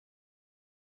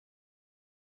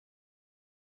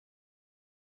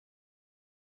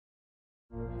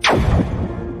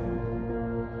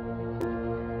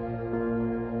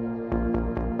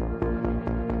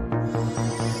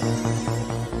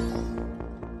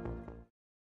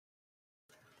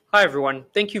Hi everyone,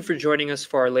 thank you for joining us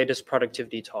for our latest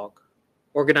productivity talk,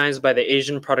 organized by the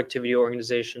Asian Productivity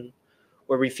Organization,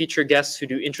 where we feature guests who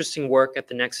do interesting work at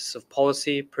the nexus of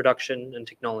policy, production, and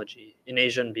technology in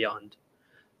Asia and beyond.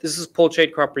 This is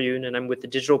Polchait Kraprayun, and I'm with the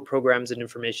Digital Programs and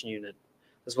Information Unit,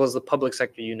 as well as the Public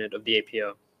Sector Unit of the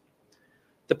APO.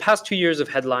 The past 2 years of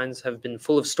headlines have been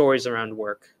full of stories around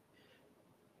work.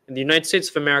 In the United States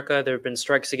of America, there have been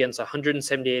strikes against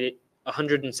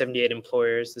 178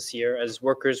 employers this year as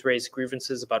workers raise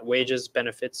grievances about wages,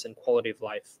 benefits, and quality of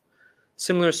life.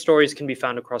 Similar stories can be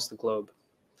found across the globe.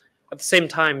 At the same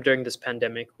time, during this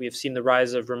pandemic, we have seen the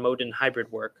rise of remote and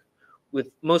hybrid work,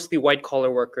 with mostly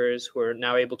white-collar workers who are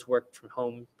now able to work from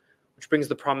home, which brings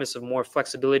the promise of more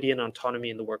flexibility and autonomy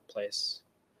in the workplace.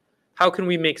 How can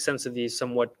we make sense of these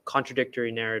somewhat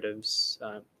contradictory narratives?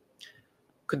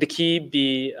 Could the key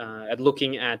be at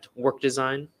looking at work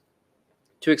design?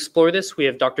 To explore this, we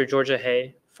have Dr. Georgia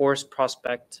Hay, Forrest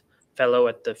Prospect Fellow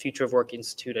at the Future of Work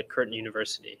Institute at Curtin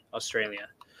University, Australia.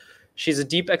 She has a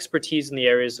deep expertise in the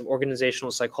areas of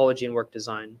organizational psychology and work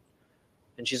design,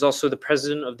 and she's also the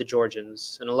president of the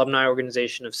Georgians, an alumni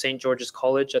organization of St. George's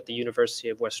College at the University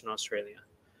of Western Australia.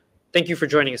 Thank you for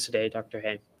joining us today, Dr.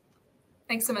 Hay.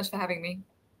 Thanks so much for having me.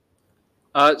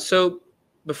 So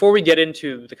before we get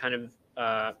into the kind of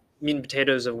meat and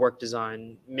potatoes of work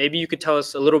design, maybe you could tell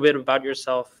us a little bit about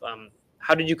yourself.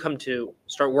 How did you come to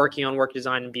start working on work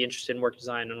design and be interested in work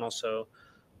design, and also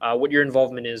what your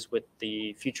involvement is with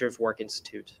the Future of Work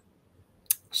Institute?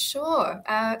 Sure.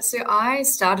 So I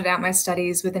started out my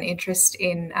studies with an interest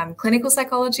in clinical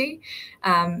psychology.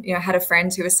 I had a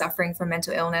friend who was suffering from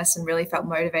mental illness and really felt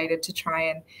motivated to try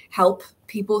and help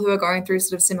people who are going through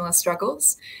sort of similar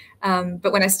struggles.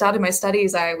 But when I started my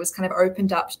studies, I was kind of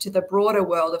opened up to the broader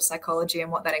world of psychology and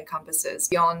what that encompasses.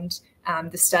 Beyond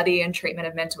the study and treatment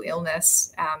of mental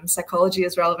illness, psychology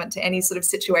is relevant to any sort of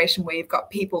situation where you've got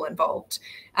people involved,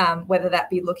 whether that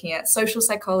be looking at social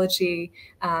psychology,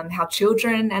 how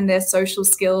children and their social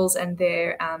skills and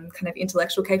their kind of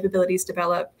intellectual capabilities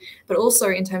develop, but also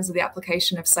in terms of the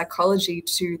application of psychology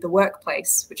to the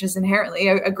workplace, which is inherently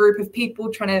a group of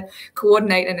people trying to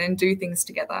coordinate and do things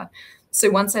together. So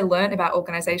once I learned about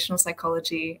organizational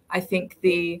psychology, I think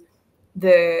the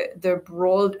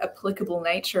broad applicable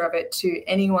nature of it to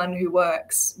anyone who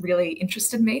works really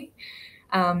interested me.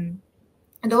 And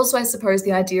also, I suppose,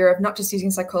 the idea of not just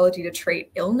using psychology to treat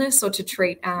illness or to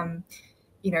treat,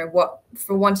 what,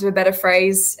 for want of a better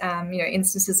phrase,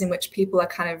 instances in which people are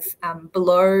kind of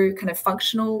below kind of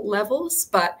functional levels,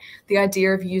 but the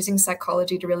idea of using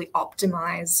psychology to really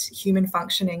optimize human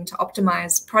functioning, to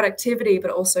optimize productivity,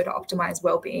 but also to optimize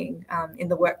well-being in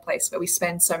the workplace where we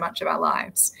spend so much of our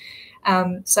lives.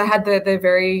 So I had the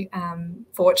very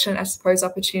fortunate, I suppose,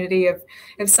 opportunity of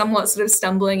somewhat sort of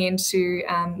stumbling into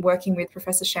working with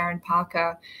Professor Sharon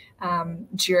Parker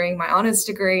during my honours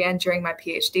degree and during my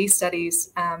PhD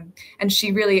studies. And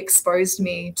she really exposed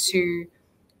me to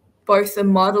both a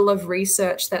model of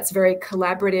research that's very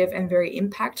collaborative and very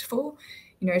impactful.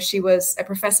 She was a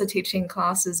professor teaching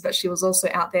classes, but she was also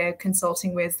out there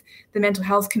consulting with the Mental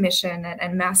Health Commission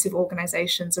and massive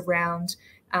organisations around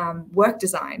work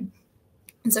design.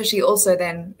 And so she also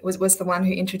then was the one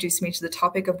who introduced me to the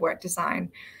topic of work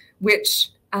design, which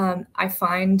I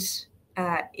find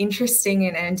interesting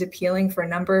and appealing for a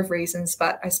number of reasons.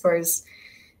 But I suppose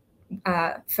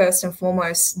first and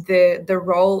foremost, the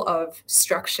role of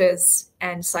structures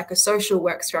and psychosocial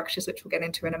work structures, which we'll get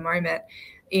into in a moment,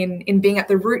 in being at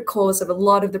the root cause of a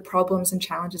lot of the problems and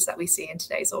challenges that we see in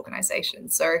today's organization.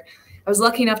 So I was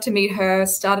lucky enough to meet her,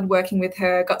 started working with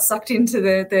her, got sucked into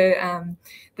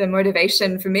the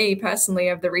motivation for me personally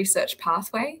of the research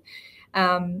pathway.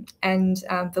 And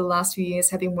the last few years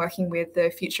have been working with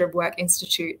the Future of Work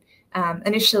Institute,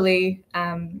 initially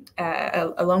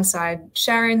alongside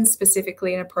Sharon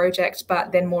specifically in a project,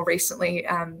 but then more recently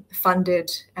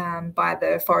funded by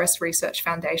the Forrest Research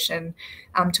Foundation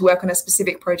to work on a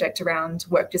specific project around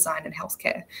work design and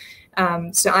healthcare.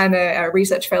 So I'm a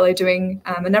research fellow doing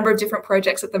a number of different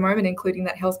projects at the moment, including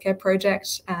that healthcare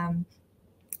project.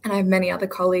 And I have many other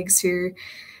colleagues who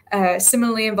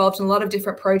similarly involved in a lot of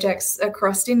different projects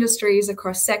across industries,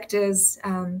 across sectors,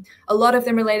 a lot of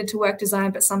them related to work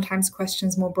design, but sometimes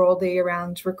questions more broadly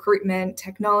around recruitment,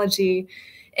 technology,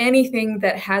 anything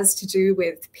that has to do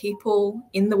with people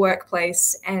in the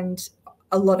workplace and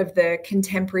a lot of the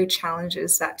contemporary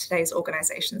challenges that today's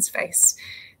organizations face.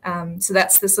 So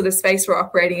that's the sort of space we're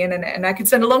operating in, and I could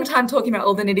spend a long time talking about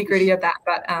all the nitty-gritty of that,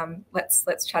 but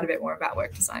let's chat a bit more about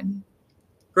work design.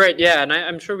 Great, yeah, and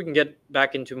I'm sure we can get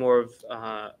back into more of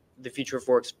the future of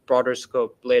work's broader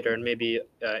scope later, and maybe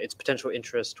its potential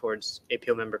interest towards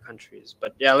APO member countries.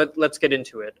 But yeah, let's get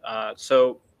into it.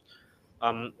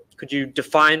 Could you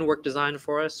define work design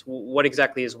for us? What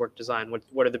exactly is work design?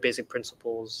 What are the basic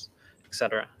principles,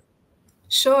 etc.?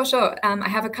 Sure. I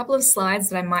have a couple of slides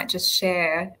that I might just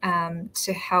share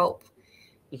to help.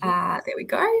 There we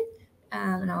go.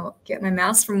 And I'll get my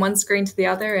mouse from one screen to the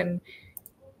other, and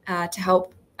to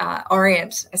help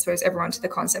orient, I suppose, everyone to the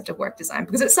concept of work design,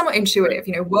 because it's somewhat intuitive.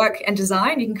 Work and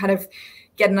design, you can kind of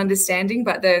get an understanding,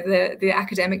 but the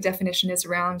academic definition is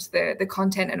around the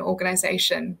content and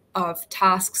organization of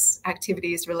tasks,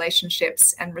 activities,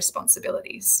 relationships, and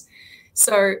responsibilities.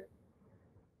 So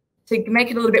to make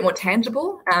it a little bit more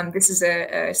tangible, this is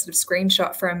a sort of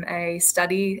screenshot from a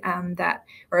study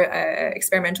or an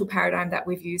experimental paradigm that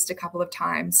we've used a couple of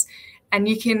times. And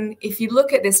you can, if you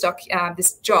look at this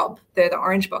job, the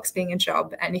orange box being a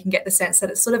job, and you can get the sense that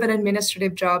it's sort of an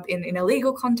administrative job in a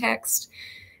legal context.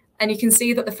 And you can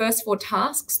see that the first 4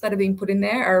 tasks that are being put in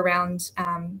there are around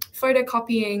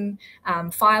photocopying,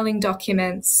 filing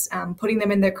documents, putting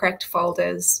them in the correct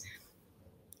folders.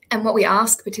 And what we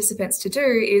ask participants to do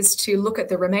is to look at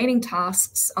the remaining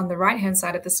tasks on the right-hand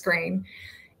side of the screen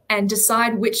and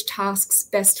decide which tasks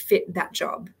best fit that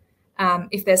job.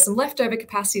 If there's some leftover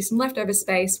capacity, some leftover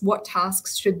space, what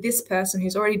tasks should this person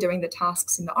who's already doing the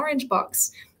tasks in the orange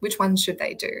box, which ones should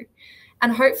they do?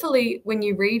 And hopefully when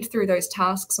you read through those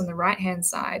tasks on the right-hand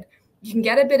side, you can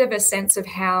get a bit of a sense of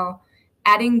how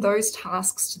adding those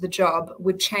tasks to the job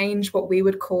would change what we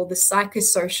would call the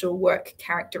psychosocial work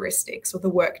characteristics or the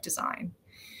work design.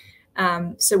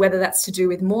 So whether that's to do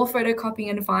with more photocopying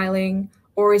and filing,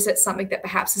 or is it something that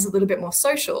perhaps is a little bit more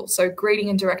social? So greeting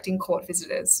and directing court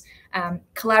visitors,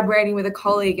 collaborating with a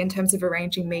colleague in terms of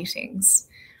arranging meetings.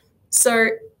 So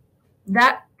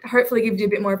that hopefully gives you a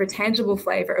bit more of a tangible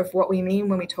flavor of what we mean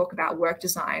when we talk about work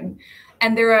design.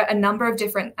 And there are a number of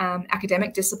different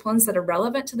academic disciplines that are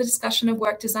relevant to the discussion of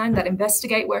work design, that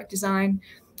investigate work design.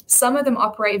 Some of them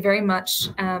operate very much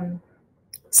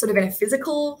sort of in a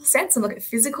physical sense and look at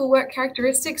physical work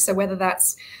characteristics. So whether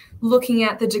that's looking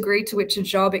at the degree to which a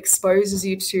job exposes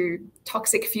you to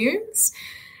toxic fumes.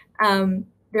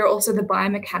 There are also the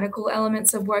biomechanical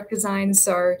elements of work design.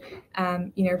 So,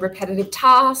 repetitive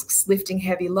tasks, lifting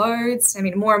heavy loads. I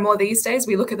mean, more and more these days,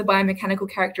 we look at the biomechanical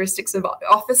characteristics of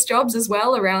office jobs as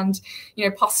well, around,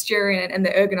 posture and the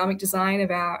ergonomic design of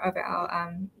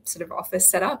our sort of office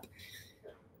setup.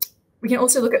 We can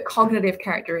also look at cognitive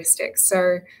characteristics.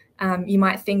 So you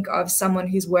might think of someone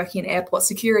who's working in airport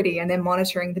security and then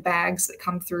monitoring the bags that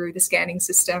come through the scanning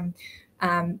system.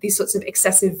 These sorts of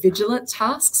excessive vigilant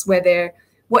tasks where they're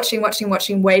watching,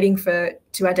 waiting to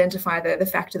identify the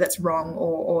factor that's wrong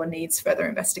or needs further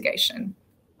investigation.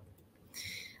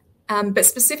 But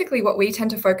specifically what we tend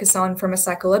to focus on from a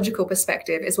psychological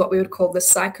perspective is what we would call the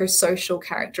psychosocial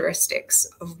characteristics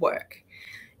of work.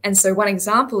 And so one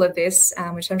example of this,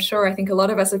 which I think a lot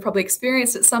of us have probably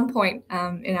experienced at some point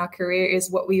in our career,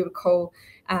 is what we would call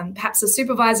perhaps a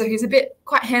supervisor who's a bit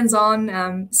quite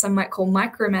hands-on, some might call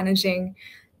micromanaging.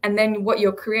 And then what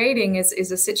you're creating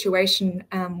is a situation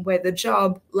where the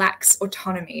job lacks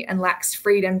autonomy and lacks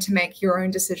freedom to make your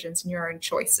own decisions and your own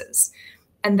choices.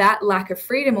 And that lack of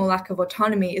freedom or lack of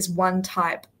autonomy is one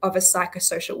type of a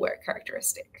psychosocial work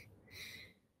characteristic.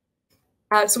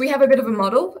 So we have a bit of a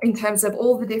model in terms of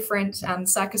all the different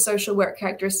psychosocial work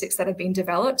characteristics that have been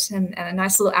developed, and a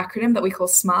nice little acronym that we call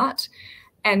SMART.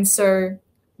 And so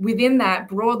within that,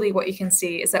 broadly, what you can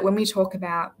see is that when we talk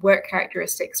about work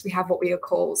characteristics, we have what we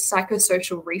call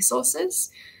psychosocial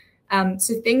resources.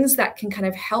 So things that can kind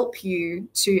of help you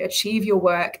to achieve your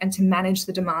work and to manage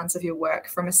the demands of your work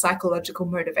from a psychological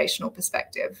motivational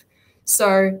perspective.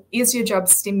 So is your job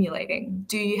stimulating?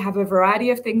 Do you have a variety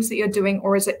of things that you're doing,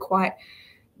 or is it quite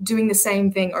doing the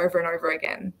same thing over and over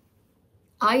again?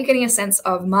 Are you getting a sense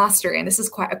of mastery? And this is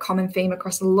quite a common theme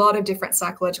across a lot of different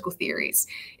psychological theories.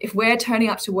 If we're turning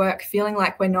up to work feeling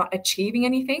like we're not achieving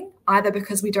anything, either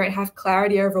because we don't have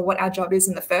clarity over what our job is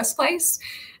in the first place,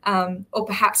 or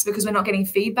perhaps because we're not getting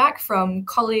feedback from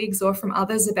colleagues or from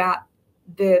others about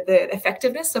the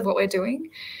effectiveness of what we're doing,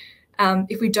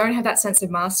 if we don't have that sense of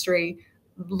mastery,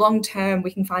 long term, we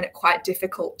can find it quite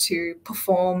difficult to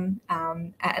perform,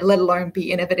 let alone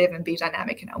be innovative and be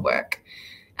dynamic in our work.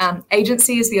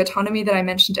 Agency is the autonomy that I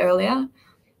mentioned earlier.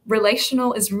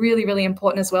 Relational is really, really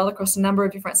important as well across a number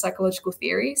of different psychological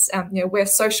theories. We're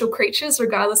social creatures,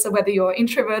 regardless of whether you're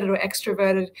introverted or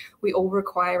extroverted. We all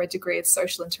require a degree of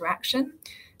social interaction.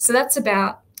 So that's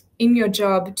about, in your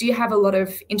job, do you have a lot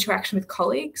of interaction with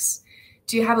colleagues?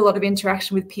 Do you have a lot of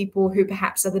interaction with people who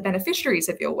perhaps are the beneficiaries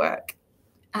of your work?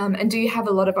 And do you have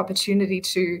a lot of opportunity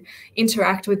to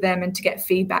interact with them and to get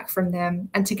feedback from them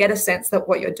and to get a sense that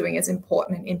what you're doing is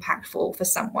important and impactful for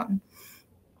someone?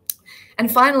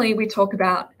 And finally, we talk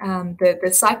about the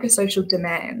psychosocial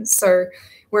demands. So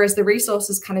whereas the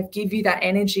resources kind of give you that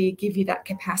energy, give you that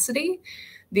capacity,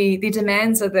 the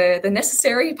demands are the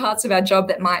necessary parts of our job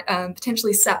that might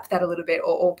potentially sap that a little bit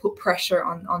or put pressure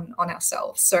on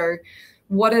ourselves. So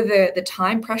what are the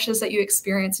time pressures that you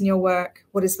experience in your work?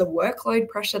 What is the workload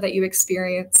pressure that you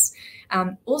experience?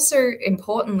 Also,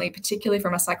 importantly, particularly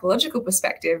from a psychological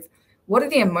perspective, what are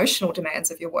the emotional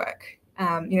demands of your work?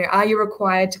 Are you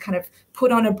required to kind of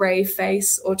put on a brave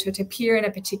face or to appear in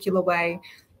a particular way?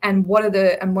 And what are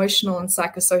the emotional and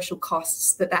psychosocial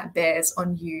costs that bears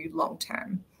on you long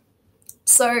term?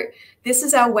 So this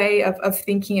is our way of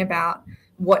thinking about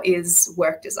what is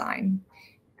work design.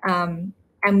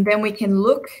 And then we can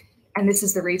look, and this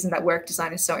is the reason that work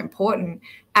design is so important,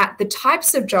 at the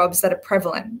types of jobs that are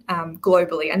prevalent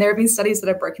globally. And there have been studies that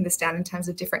have broken this down in terms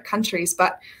of different countries,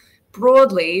 but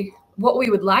broadly, what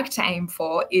we would like to aim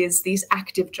for is these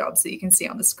active jobs that you can see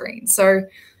on the screen. So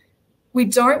we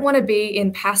don't want to be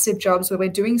in passive jobs where we're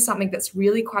doing something that's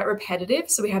really quite repetitive.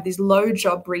 So we have these low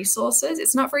job resources.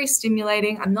 It's not very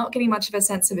stimulating. I'm not getting much of a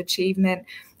sense of achievement,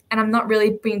 and I'm not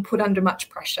really being put under much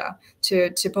pressure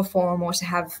to perform or to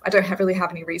have, I don't really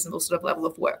have any reasonable sort of level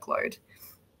of workload.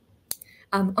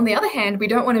 On the other hand, we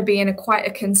don't want to be in quite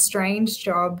a constrained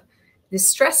job, this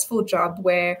stressful job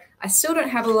where I still don't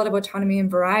have a lot of autonomy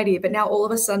and variety, but now all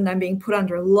of a sudden I'm being put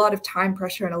under a lot of time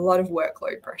pressure and a lot of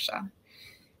workload pressure.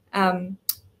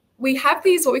 We have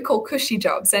these what we call cushy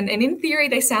jobs, and in theory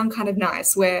they sound kind of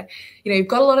nice, where you've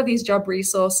got a lot of these job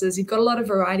resources, you've got a lot of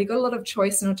variety, you've got a lot of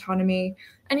choice and autonomy,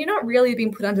 and you're not really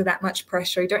being put under that much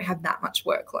pressure. You don't have that much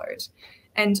workload.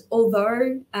 And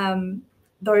although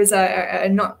those are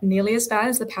not nearly as bad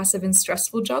as the passive and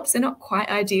stressful jobs, they're not quite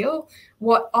ideal.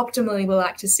 What optimally we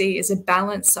like to see is a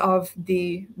balance of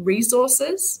the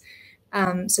resources,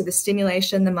 so the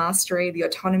stimulation, the mastery, the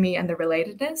autonomy, and the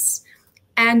relatedness,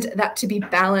 and that to be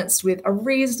balanced with a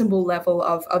reasonable level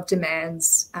of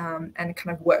demands and kind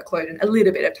of workload and a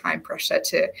little bit of time pressure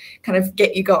to kind of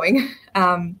get you going.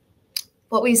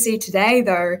 What we see today,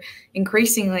 though,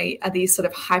 increasingly are these sort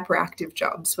of hyperactive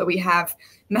jobs where we have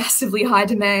massively high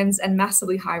demands and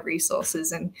massively high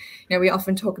resources. And we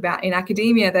often talk about in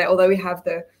academia that although we have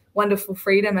the wonderful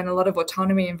freedom and a lot of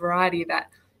autonomy and variety, that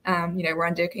we're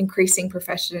under increasing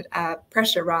pressure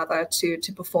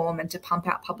to perform and to pump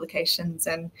out publications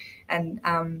and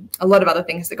a lot of other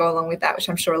things that go along with that, which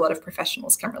I'm sure a lot of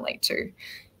professionals can relate to.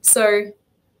 So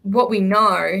what we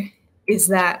know is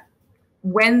that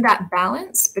when that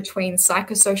balance between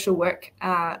psychosocial work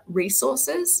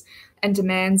resources and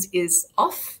demands is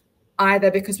off,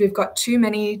 either because we've got too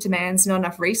many demands, not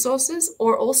enough resources,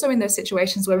 or also in those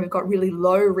situations where we've got really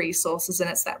low resources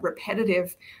and it's that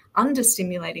repetitive,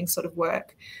 understimulating sort of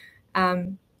work.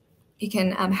 You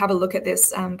can have a look at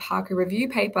this Parker review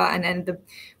paper and the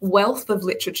wealth of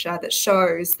literature that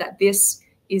shows that this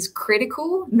is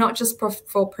critical, not just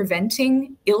for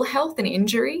preventing ill health and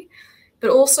injury, but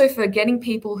also for getting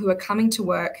people who are coming to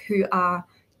work who are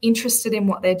interested in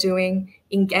what they're doing,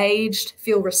 engaged,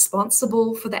 feel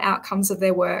responsible for the outcomes of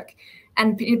their work,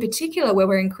 and in particular where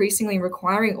we're increasingly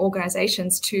requiring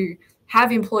organizations to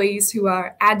have employees who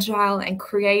are agile and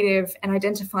creative and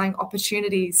identifying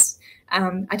opportunities,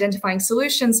 identifying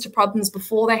solutions to problems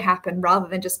before they happen rather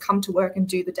than just come to work and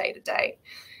do the day-to-day.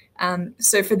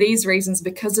 So for these reasons,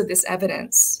 because of this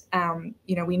evidence,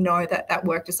 we know that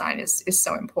work design is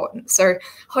so important. So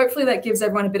hopefully that gives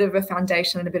everyone a bit of a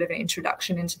foundation and a bit of an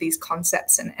introduction into these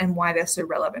concepts and why they're so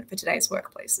relevant for today's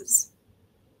workplaces.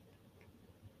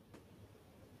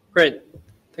 Great.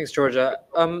 Thanks, Georgia.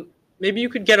 Maybe you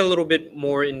could get a little bit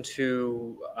more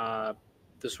into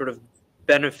the sort of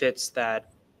benefits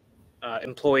that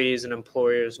employees and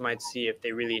employers might see if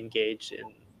they really engage in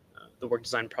the work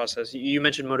design process. You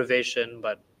mentioned motivation,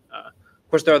 but of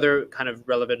course there are other kind of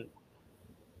relevant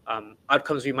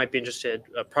outcomes we might be interested.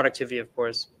 Productivity, of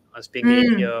course, us being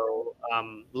the APO,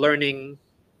 learning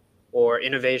or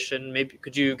innovation. Maybe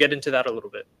could you get into that a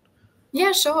little bit?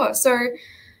 Yeah, sure. So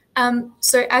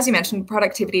as you mentioned,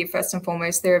 productivity first and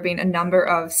foremost, there have been a number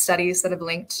of studies that have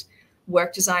linked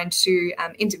work design to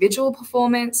individual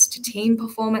performance, to team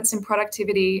performance and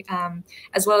productivity,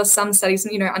 as well as some studies,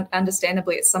 and,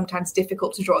 understandably, it's sometimes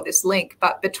difficult to draw this link,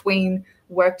 but between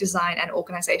work design and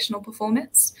organizational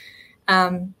performance.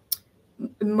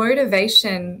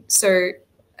 Motivation,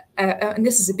 and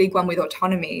this is a big one with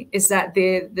autonomy, is that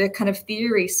the kind of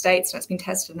theory states, and it's been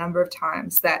tested a number of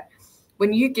times, that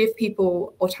when you give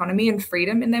people autonomy and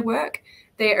freedom in their work,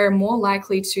 they are more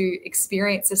likely to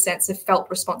experience a sense of felt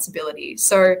responsibility.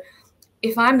 So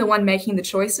if I'm the one making the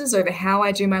choices over how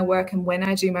I do my work and when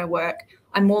I do my work,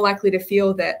 I'm more likely to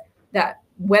feel that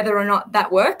whether or not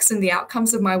that works and the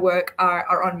outcomes of my work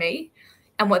are on me.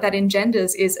 And what that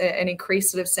engenders is an increased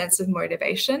sort of sense of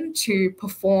motivation to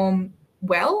perform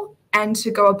well and to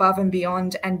go above and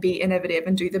beyond and be innovative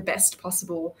and do the best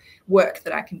possible work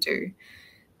that I can do.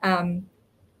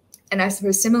 And I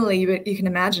suppose similarly, you can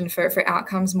imagine for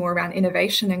outcomes more around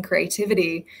innovation and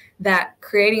creativity, that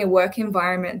creating a work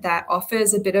environment that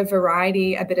offers a bit of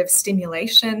variety, a bit of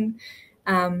stimulation,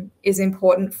 is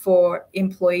important for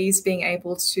employees being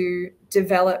able to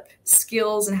develop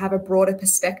skills and have a broader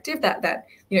perspective that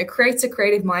creates a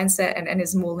creative mindset and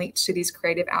is more linked to these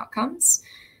creative outcomes.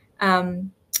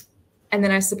 And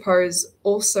then I suppose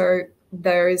also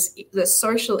there is the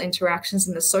social interactions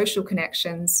and the social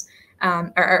connections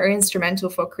are instrumental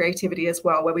for creativity as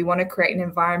well, where we want to create an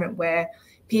environment where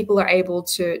people are able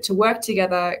to work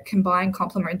together, combine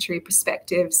complementary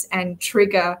perspectives, and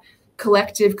trigger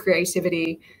collective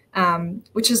creativity,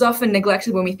 which is often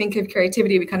neglected. When we think of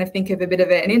creativity, we kind of think of a bit of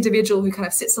an individual who kind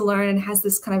of sits alone and has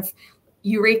this kind of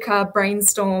eureka,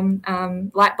 brainstorm,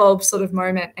 light bulb sort of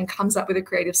moment and comes up with a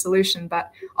creative solution.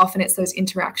 But often it's those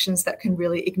interactions that can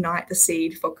really ignite the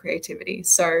seed for creativity.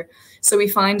 So we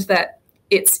find that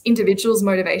it's individuals'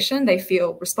 motivation. They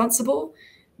feel responsible,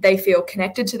 they feel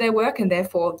connected to their work, and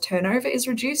therefore turnover is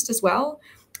reduced as well.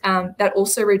 That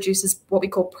also reduces what we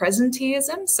call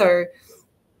presenteeism. So,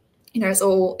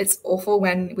 it's awful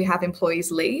when we have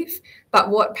employees leave, but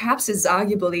what perhaps is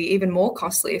arguably even more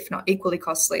costly, if not equally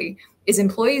costly, is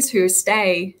employees who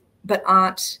stay but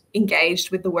aren't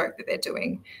engaged with the work that they're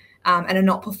doing, and are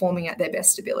not performing at their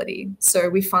best ability. So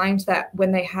we find that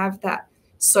when they have that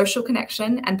social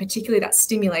connection, and particularly that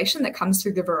stimulation that comes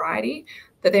through the variety,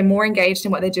 that they're more engaged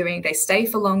in what they're doing, they stay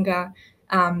for longer,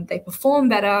 they perform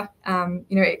better.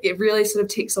 It really sort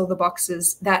of ticks all the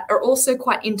boxes that are also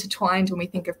quite intertwined when we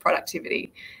think of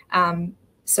productivity.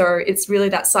 So it's really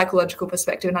that psychological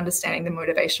perspective and understanding the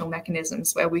motivational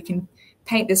mechanisms where we can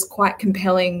paint this quite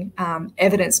compelling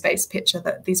evidence-based picture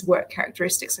that these work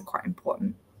characteristics are quite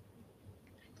important.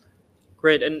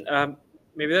 Great. And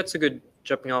maybe that's a good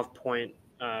jumping off point.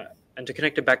 And to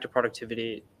connect it back to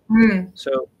productivity.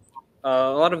 So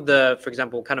a lot of the, for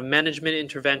example, kind of management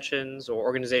interventions or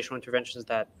organizational interventions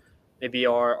that maybe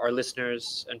our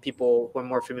listeners and people who are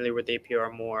more familiar with APO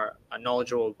are more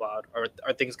knowledgeable about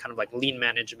are things kind of like lean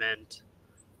management,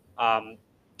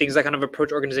 things that kind of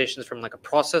approach organizations from like a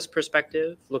process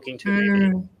perspective, looking to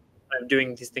maybe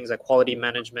doing these things like quality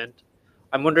management.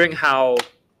 I'm wondering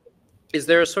is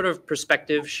there a sort of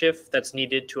perspective shift that's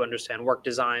needed to understand work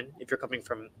design if you're coming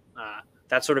from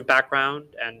that sort of background?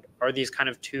 And are these kind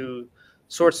of two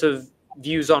sorts of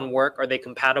views on work, are they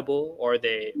compatible, or are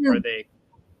they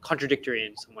contradictory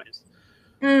in some ways?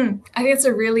 I think it's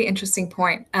a really interesting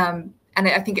point. And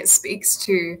I think it speaks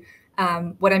to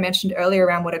what I mentioned earlier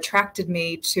around what attracted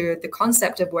me to the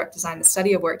concept of work design, the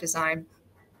study of work design,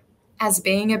 as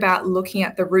being about looking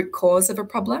at the root cause of a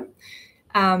problem.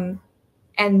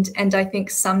 And I think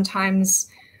sometimes,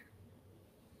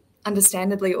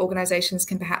 understandably, organizations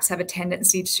can perhaps have a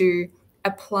tendency to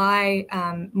apply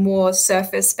more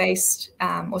surface-based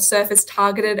or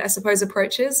surface-targeted, I suppose,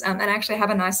 approaches. And I actually have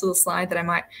a nice little slide that I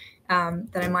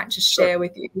might just share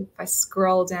with you if I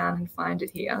scroll down and find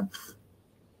it here.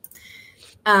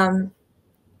 That,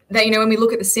 when we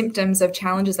look at the symptoms of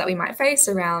challenges that we might face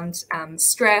around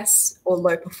stress or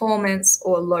low performance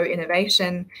or low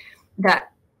innovation,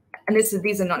 and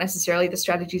these are not necessarily the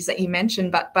strategies that you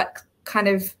mentioned, but kind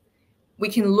of we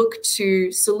can look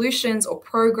to solutions or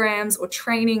programs or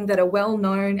training that are well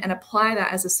known and apply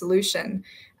that as a solution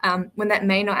when that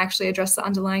may not actually address the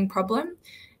underlying problem,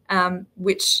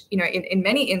 which, in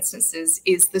many instances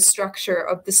is the structure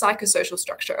of the psychosocial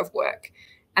structure of work.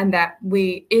 And that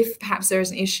if perhaps there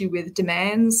is an issue with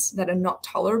demands that are not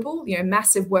tolerable,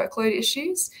 massive workload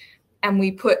issues, and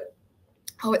we put,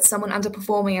 it's someone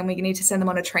underperforming and we need to send them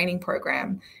on a training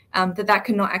program, that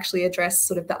cannot actually address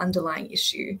sort of the underlying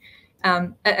issue.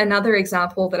 Another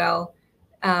example that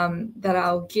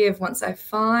I'll give once I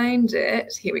find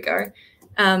it, here we go.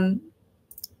 And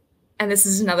this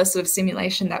is another sort of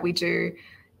simulation that we do,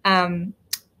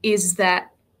 is that,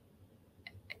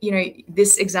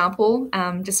 this example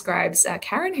describes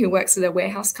Karen, who works at a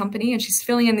warehouse company, and she's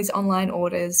filling in these online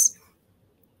orders.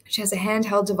 She has a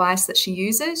handheld device that she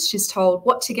uses. She's told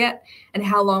what to get and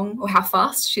how long or how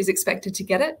fast she's expected to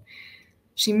get it.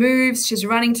 She moves, she's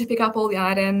running to pick up all the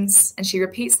items, and she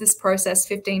repeats this process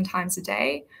 15 times a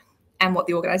day. And what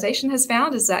the organization has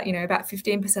found is that, about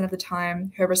 15% of the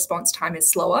time, her response time is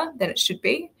slower than it should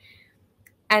be.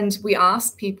 And we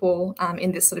asked people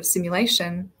in this sort of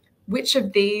simulation, which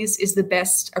of these is the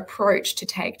best approach to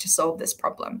take to solve this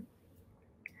problem?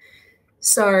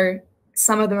 So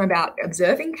some of them are about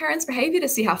observing Karen's behavior to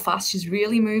see how fast she's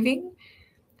really moving.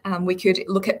 We could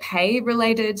look at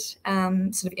pay-related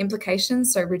sort of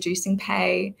implications, so reducing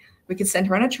pay. We could send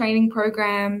her on a training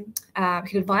program. We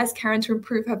could advise Karen to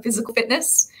improve her physical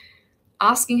fitness,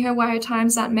 asking her why her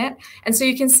times aren't met. And so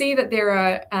you can see that there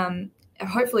are,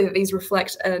 hopefully that these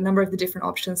reflect a number of the different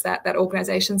options that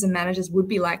organizations and managers would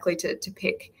be likely to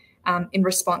pick in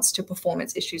response to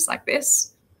performance issues like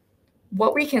this.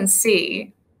 What we can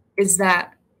see is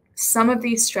that some of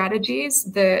these strategies,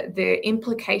 the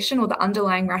implication or the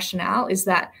underlying rationale is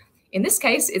that in this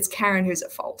case, it's Karen who's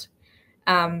at fault.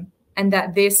 And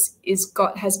that this has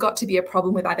got to be a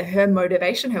problem with either her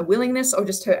motivation, her willingness, or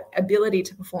just her ability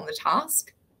to perform the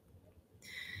task.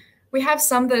 We have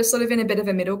some that are sort of in a bit of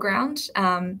a middle ground,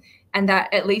 and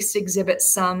that at least exhibit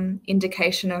some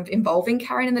indication of involving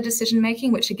Karen in the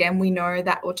decision-making, which again, we know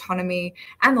that autonomy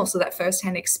and also that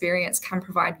first-hand experience can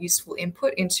provide useful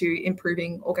input into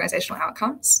improving organizational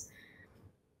outcomes.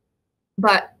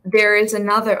 But there is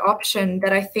another option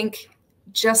that I think,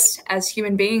 just as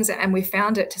human beings, and we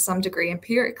found it to some degree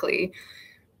empirically,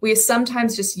 we are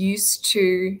sometimes just used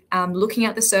to looking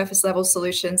at the surface level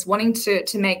solutions, wanting to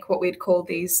make what we'd call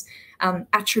these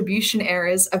attribution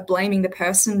errors of blaming the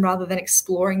person rather than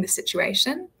exploring the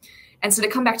situation. And so to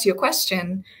come back to your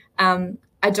question,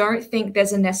 I don't think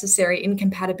there's a necessary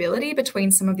incompatibility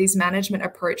between some of these management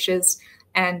approaches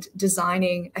and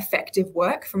designing effective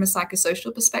work from a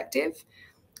psychosocial perspective.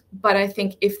 But I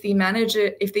think if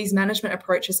these management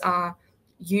approaches are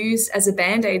used as a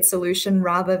band-aid solution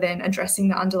rather than addressing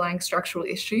the underlying structural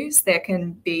issues, there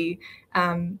can be,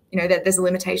 that there's a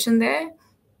limitation there.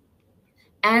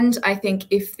 And I think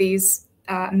if these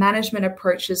management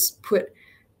approaches put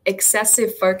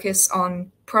excessive focus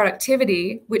on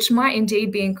productivity, which might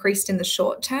indeed be increased in the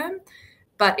short term,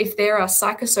 but if there are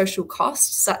psychosocial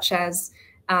costs, such as,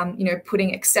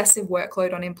 putting excessive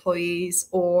workload on employees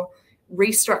or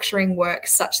restructuring work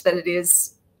such that it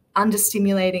is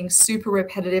understimulating, super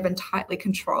repetitive, and tightly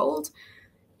controlled,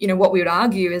 what we would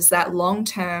argue is that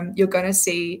long-term, you're going to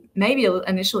see maybe an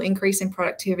initial increase in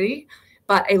productivity,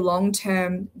 but a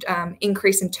long-term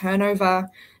increase in turnover,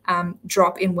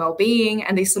 drop in well-being,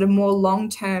 and these sort of more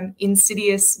long-term,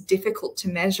 insidious, difficult to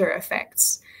measure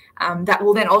effects that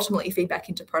will then ultimately feed back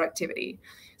into productivity.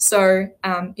 So,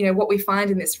 what we find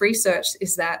in this research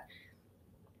is that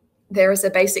there is a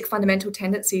basic fundamental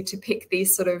tendency to pick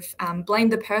these sort of blame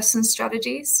the person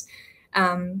strategies,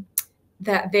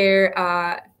 that there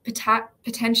are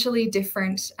potentially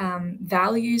different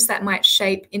values that might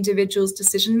shape individuals'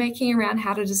 decision-making around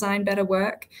how to design better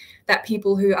work, that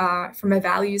people who are, from a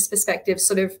values perspective,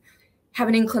 sort of have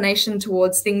an inclination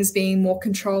towards things being more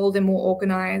controlled and more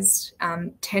organized,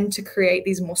 tend to create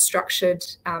these more structured,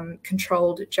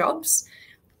 controlled jobs.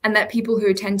 And that people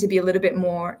who tend to be a little bit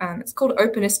more, it's called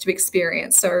openness to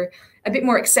experience, so a bit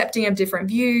more accepting of different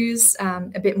views,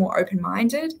 a bit more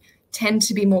open-minded, tend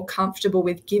to be more comfortable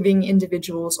with giving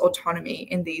individuals autonomy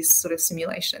in these sort of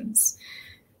simulations.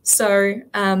 So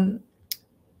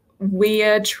we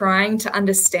are trying to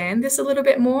understand this a little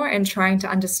bit more and trying to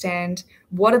understand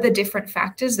what are the different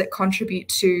factors that contribute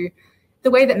to the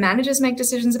way that managers make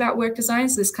decisions about work design,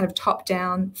 so this kind of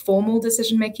top-down formal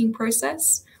decision-making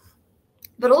process.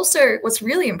 But also what's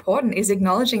really important is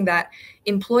acknowledging that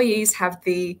employees have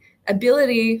the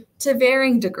ability to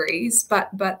varying degrees, but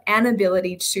an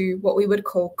ability to what we would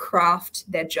call craft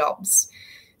their jobs.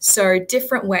 So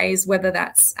different ways, whether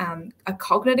that's a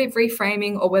cognitive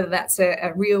reframing or whether that's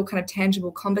a real kind of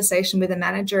tangible conversation with a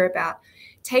manager about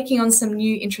taking on some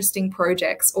new interesting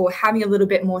projects or having a little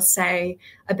bit more say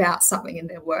about something in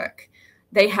their work.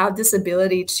 They have this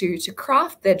ability to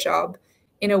craft their job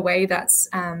in a way that's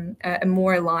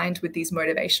more aligned with these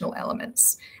motivational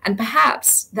elements. And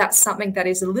perhaps that's something that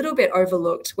is a little bit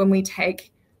overlooked when we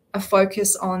take a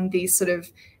focus on these sort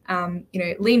of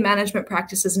lean management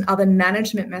practices and other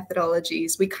management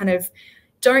methodologies. We kind of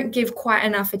don't give quite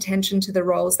enough attention to the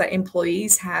roles that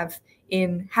employees have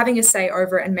in having a say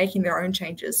over it and making their own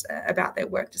changes about their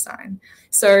work design.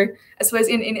 So I suppose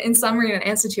in summary, in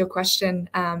answer to your question,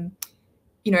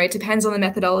 it depends on the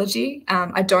methodology.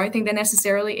 I don't think they're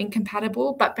necessarily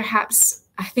incompatible, but perhaps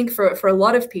I think for a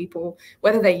lot of people,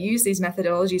 whether they use these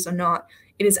methodologies or not,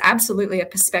 it is absolutely a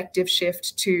perspective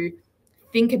shift to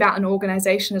think about an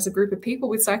organization as a group of people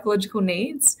with psychological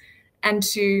needs, and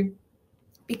to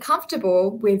be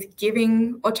comfortable with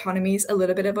giving employees a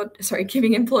little bit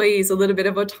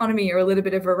of autonomy or a little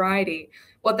bit of variety.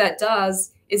 What that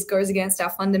does is goes against our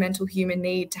fundamental human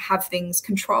need to have things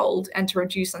controlled and to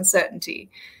reduce uncertainty.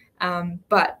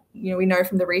 But we know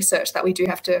from the research that we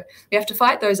have to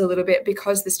fight those a little bit,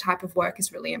 because this type of work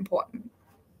is really important.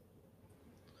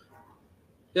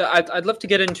 Yeah, I'd love to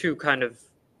get into kind of,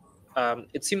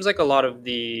 it seems like a lot of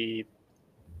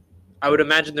I would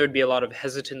imagine there would be a lot of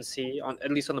hesitancy,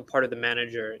 at least on the part of the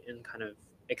manager, in kind of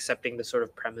accepting the sort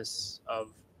of premise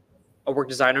of a work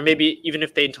design, or maybe even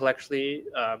if they intellectually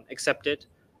accept it,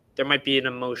 there might be an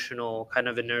emotional kind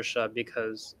of inertia,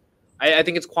 because I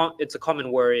think it's a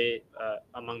common worry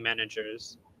among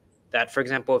managers that, for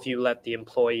example, if you let the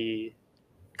employee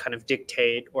kind of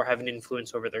dictate or have an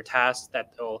influence over their tasks,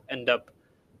 that they'll end up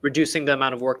reducing the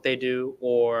amount of work they do,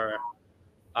 or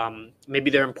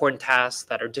maybe there are important tasks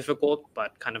that are difficult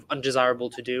but kind of undesirable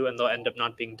to do, and they'll end up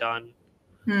not being done.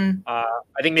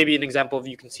 I think maybe an example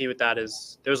you can see with that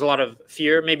is there's a lot of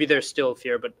fear. Maybe there's still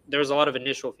fear, but there's a lot of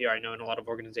initial fear, I know, in a lot of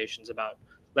organizations about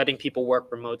letting people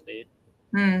work remotely.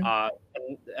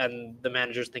 And the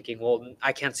manager's thinking, well,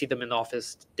 I can't see them in the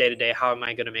office day to day. How am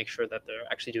I going to make sure that they're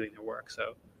actually doing their work?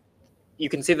 So you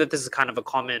can see that this is kind of a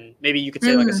common, maybe you could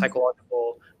say like a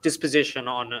psychological disposition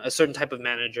on a certain type of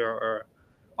manager, or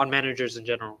on managers in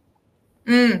general.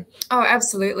 Oh,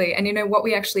 absolutely. And what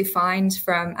we actually find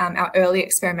from our early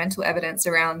experimental evidence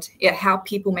around how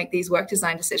people make these work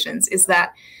design decisions is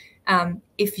that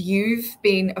if you've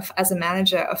been, as a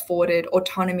manager, afforded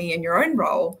autonomy in your own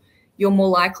role, you're more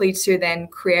likely to then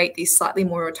create these slightly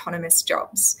more autonomous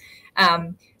jobs.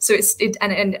 So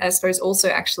and I suppose also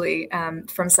actually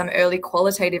from some early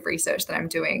qualitative research that I'm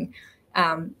doing,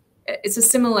 it's a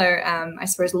similar, I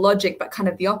suppose, logic, but kind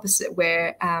of the opposite,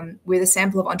 where with a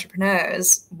sample of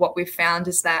entrepreneurs, what we've found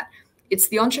is that it's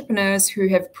the entrepreneurs who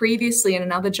have previously in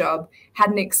another job had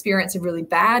an experience of really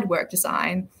bad work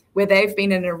design, where they've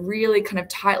been in a really kind of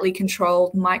tightly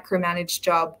controlled, micromanaged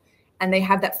job, and they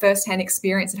have that firsthand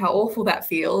experience of how awful that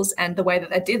feels and the way that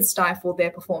that did stifle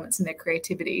their performance and their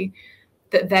creativity,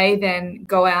 that they then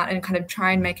go out and kind of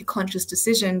try and make a conscious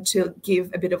decision to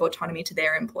give a bit of autonomy to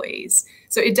their employees.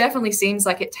 So it definitely seems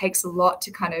like it takes a lot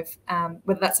to kind of,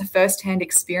 whether that's a firsthand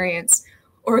experience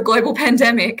or a global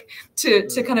pandemic, to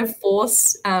kind of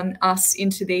force us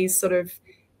into these sort of,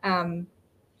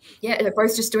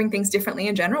 both just doing things differently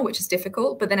in general, which is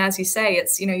difficult. But then, as you say,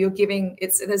 it's,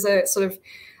 there's a sort of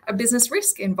a business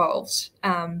risk involved,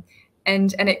 and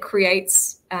it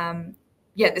creates,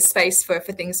 the space for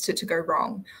things to go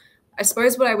wrong. I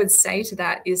suppose what I would say to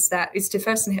that is to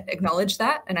first acknowledge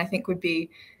that, and I think would be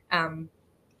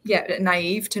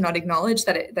naive to not acknowledge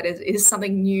that it is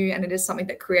something new, and it is something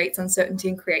that creates uncertainty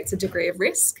and creates a degree of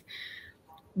risk.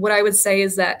 What I would say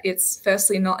is that it's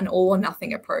firstly not an all or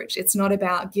nothing approach. It's not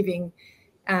about giving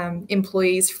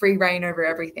employees free rein over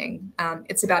everything.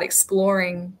 It's about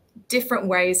exploring different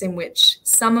ways in which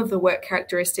some of the work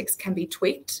characteristics can be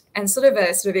tweaked, and sort of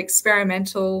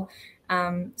experimental,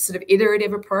 sort of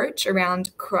iterative approach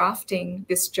around crafting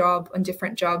this job and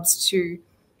different jobs to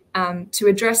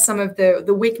address some of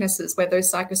the weaknesses where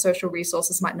those psychosocial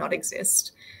resources might not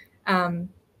exist. And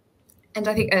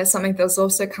I think something that's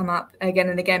also come up again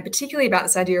and again, particularly about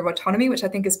this idea of autonomy, which I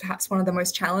think is perhaps one of the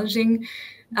most challenging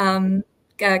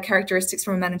characteristics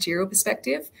from a managerial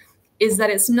perspective, is that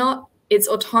it's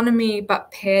autonomy,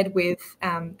 but paired with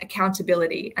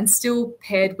accountability, and still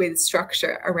paired with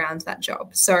structure around that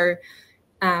job. So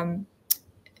I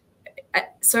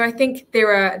think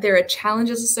there are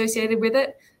challenges associated with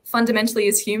it. Fundamentally,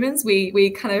 as humans, we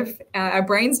kind of, our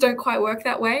brains don't quite work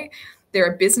that way. There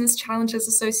are business challenges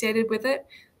associated with it.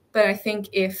 But I think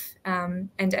if, and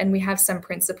we have some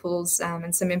principles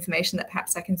and some information that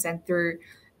perhaps I can send through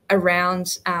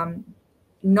around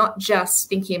not just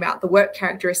thinking about the work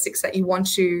characteristics that you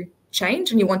want to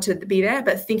change and you want to be there,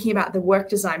 but thinking about the work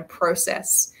design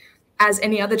process as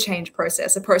any other change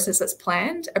process, a process that's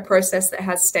planned, a process that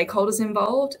has stakeholders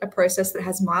involved, a process that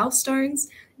has milestones,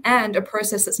 and a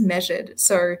process that's measured.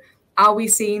 So are we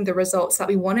seeing the results that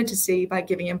we wanted to see by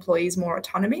giving employees more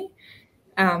autonomy?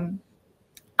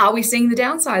 Are we seeing the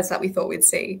downsides that we thought we'd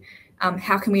see?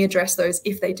 How can we address those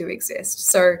if they do exist?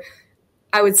 So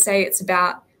I would say it's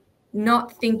about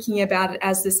not thinking about it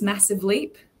as this massive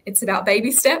leap. It's about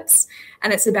baby steps,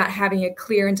 and it's about having a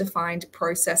clear and defined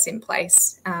process in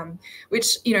place,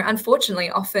 which,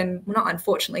 unfortunately, often, well, not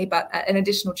unfortunately, but an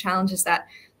additional challenge is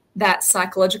that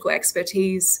psychological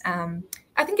expertise.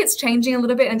 I think it's changing a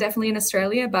little bit, and definitely in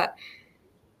Australia, but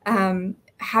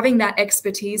having that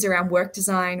expertise around work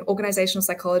design, organizational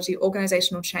psychology,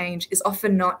 organizational change is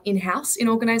often not in-house in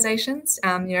organizations.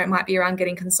 It might be around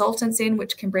getting consultants in,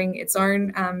 which can bring its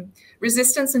own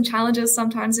resistance and challenges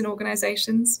sometimes in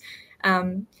organizations.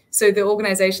 So the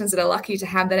organizations that are lucky to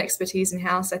have that expertise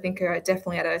in-house, I think, are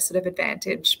definitely at a sort of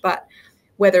advantage. But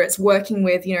whether it's working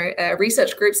with, a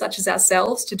research group such as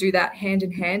ourselves to do that hand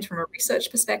in hand from a research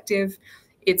perspective,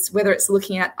 it's whether it's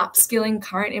looking at upskilling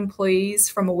current employees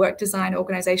from a work design,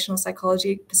 organizational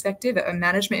psychology perspective, or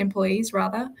management employees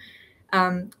rather,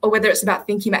 or whether it's about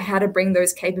thinking about how to bring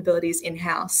those capabilities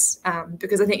in-house.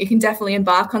 Because I think you can definitely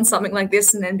embark on something like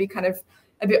this and then be kind of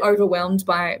a bit overwhelmed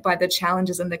by the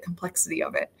challenges and the complexity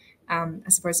of it, I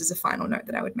suppose is a final note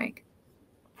that I would make.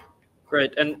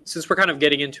 Great. And since we're kind of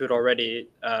getting into it already,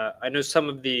 I know some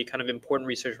of the kind of important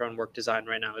research around work design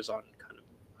right now is on kind of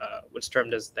what's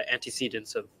termed as the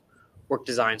antecedents of work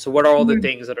design. So what are all the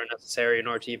things that are necessary in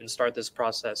order to even start this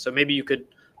process? So maybe you could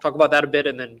talk about that a bit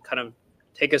and then kind of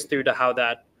take us through to how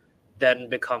that then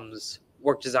becomes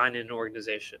work design in an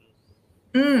organization.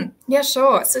 Yeah,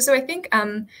 sure. So I think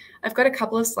I've got a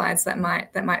couple of slides that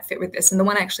might fit with this. And the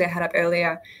one actually I had up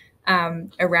earlier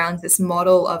around this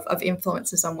model of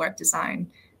influences on work design,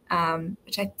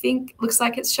 which I think looks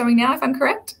like it's showing now, if I'm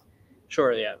correct.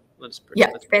 Sure, yeah.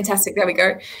 Fantastic. There we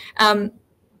go.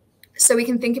 So we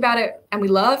can think about it, and we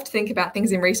love to think about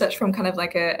things in research from kind of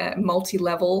like a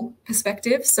multi-level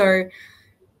perspective. So,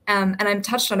 and I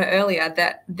touched on it earlier,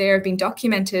 that there have been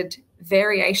documented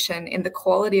variation in the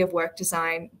quality of work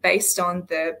design based on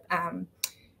the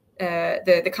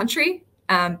country,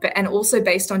 and also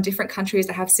based on different countries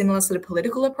that have similar sort of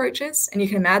political approaches. And you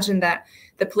can imagine that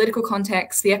the political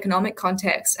context, the economic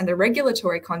context, and the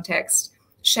regulatory context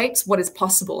shapes what is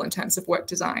possible in terms of work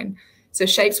design. So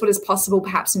shapes what is possible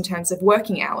perhaps in terms of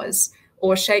working hours,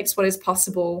 or shapes what is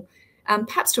possible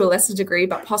perhaps to a lesser degree,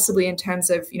 but possibly in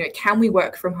terms of, can we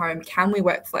work from home? Can we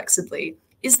work flexibly?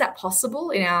 Is that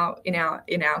possible in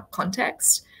our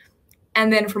context?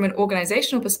 And then from an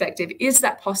organizational perspective, is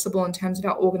that possible in terms of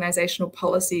our organizational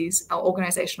policies, our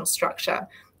organizational structure?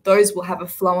 Those will have a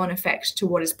flow-on effect to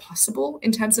what is possible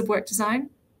in terms of work design.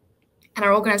 And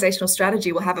our organizational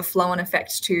strategy will have a flow-on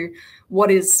effect to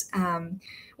what is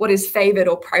favored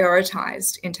or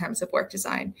prioritized in terms of work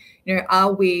design.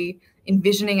 Are we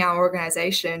envisioning our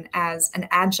organization as an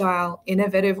agile,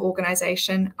 innovative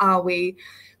organization? Are we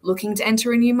looking to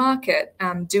enter a new market?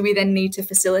 Do we then need to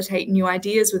facilitate new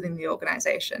ideas within the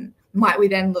organization? Might we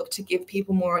then look to give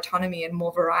people more autonomy and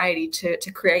more variety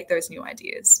to create those new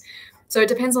ideas? So it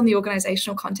depends on the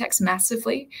organizational context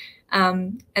massively.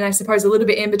 And I suppose a little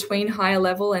bit in between higher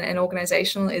level and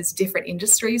organizational is different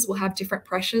industries will have different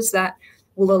pressures that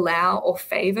will allow or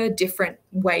favor different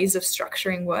ways of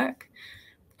structuring work.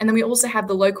 And then we also have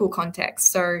the local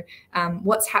context. So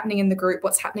what's happening in the group,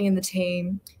 what's happening in the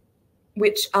team,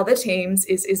 which other teams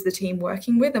is the team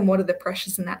working with, and what are the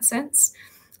pressures in that sense.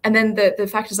 And then the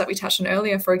factors that we touched on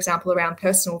earlier, for example, around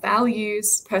personal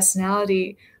values,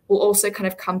 personality, will also kind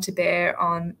of come to bear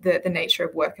on the nature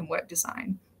of work and work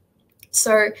design.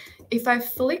 So if I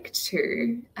flick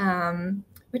to,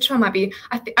 which one might be,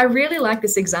 I really like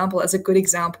this example as a good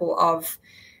example of,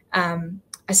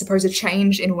 I suppose, a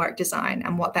change in work design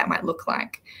and what that might look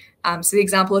like. So the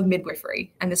example of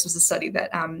midwifery, and this was a study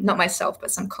that not myself,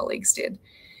 but some colleagues did.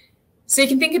 So you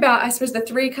can think about, I suppose, the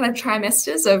three kind of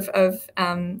trimesters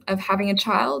of having a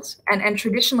child, and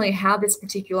traditionally how this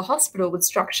particular hospital would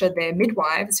structure their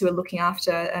midwives who are looking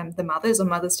after the mothers or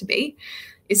mothers-to-be,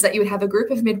 is that you would have a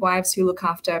group of midwives who look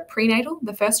after prenatal,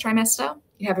 the first trimester.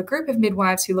 You have a group of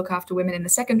midwives who look after women in the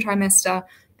second trimester,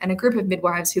 and a group of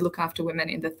midwives who look after women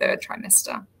in the third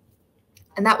trimester.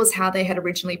 And that was how they had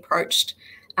originally approached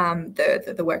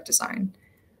the work design.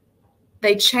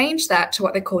 They changed that to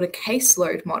what they called a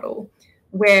caseload model,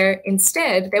 where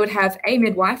instead they would have a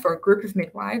midwife or a group of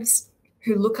midwives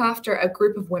who look after a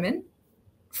group of women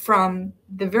from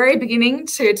the very beginning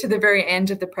to the very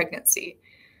end of the pregnancy.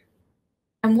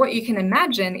 And what you can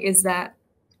imagine is that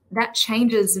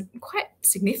changes quite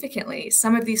significantly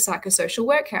some of these psychosocial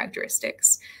work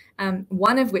characteristics,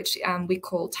 one of which we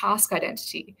call task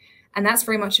identity. And that's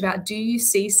very much about, do you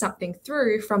see something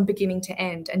through from beginning to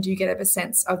end, and do you get a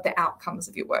sense of the outcomes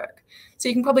of your work? So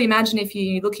you can probably imagine if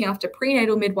you're looking after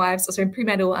prenatal midwives,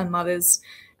 prenatal mothers,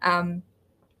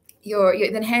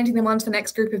 you're then handing them on to the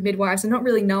next group of midwives and not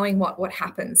really knowing what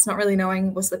happens, not really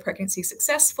knowing, was the pregnancy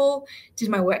successful? Did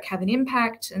my work have an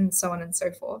impact? And so on and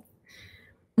so forth.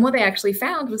 And what they actually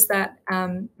found was that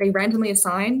they randomly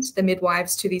assigned the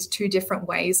midwives to these two different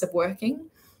ways of working,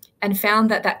 and found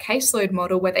that that caseload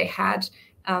model, where they had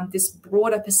this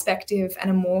broader perspective and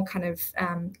a more kind of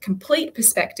complete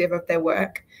perspective of their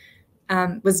work,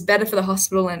 was better for the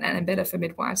hospital and better for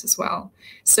midwives as well.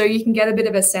 So you can get a bit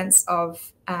of a sense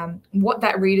of what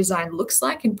that redesign looks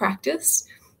like in practice.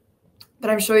 But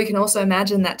I'm sure you can also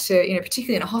imagine that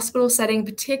particularly in a hospital setting,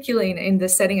 particularly in the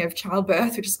setting of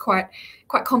childbirth, which is quite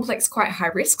complex, quite high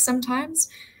risk sometimes,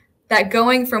 that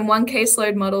going from one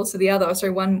caseload model to the other,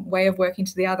 so one way of working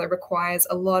to the other, requires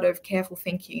a lot of careful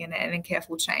thinking and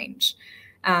careful change.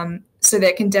 So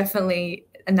there can definitely,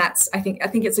 and that's, I think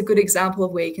it's a good example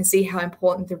of where you can see how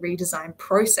important the redesign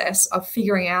process of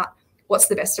figuring out what's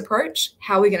the best approach,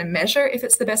 how we're going to measure if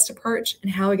it's the best approach,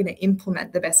 and how we're going to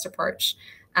implement the best approach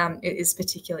is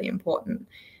particularly important.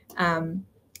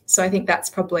 So I think that's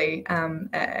probably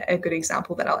a good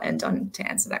example that I'll end on to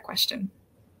answer that question.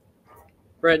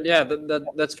 Right. Yeah,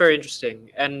 that's very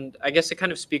interesting. And I guess it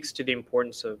kind of speaks to the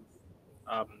importance of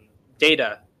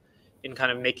data in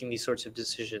kind of making these sorts of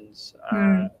decisions.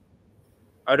 I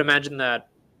would imagine that,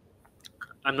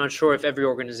 I'm not sure if every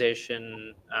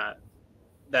organization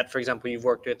that, for example, you've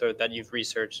worked with or that you've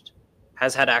researched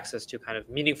has had access to kind of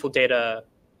meaningful data.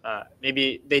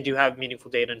 Maybe they do have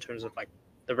meaningful data in terms of like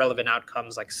the relevant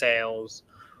outcomes like sales,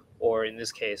 or in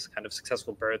this case, kind of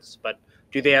successful births. But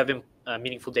do they have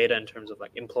meaningful data in terms of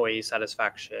like employee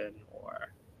satisfaction,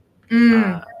 or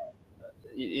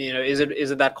is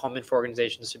it that common for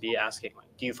organizations to be asking, like,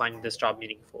 do you find this job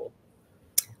meaningful?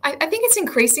 I think it's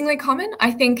increasingly common.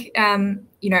 I think,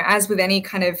 as with any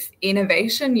kind of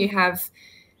innovation, you have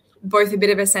both a bit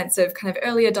of a sense of kind of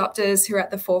early adopters who are at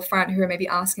the forefront, who are maybe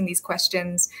asking these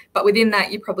questions. But within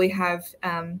that, you probably have,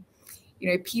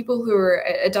 people who are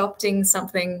adopting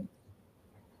something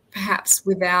perhaps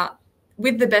with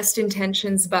the best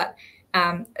intentions, but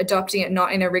adopting it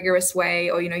not in a rigorous way,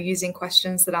 or using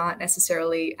questions that aren't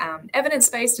necessarily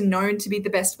evidence-based and known to be the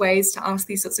best ways to ask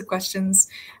these sorts of questions.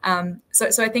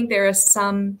 So I think there are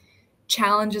some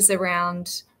challenges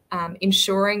around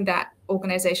ensuring that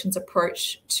organizations'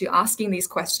 approach to asking these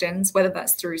questions, whether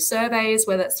that's through surveys,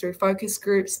 whether that's through focus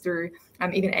groups, through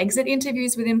even exit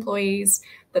interviews with employees,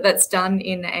 that's done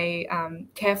in a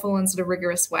careful and sort of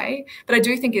rigorous way. But I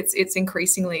do think it's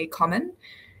increasingly common.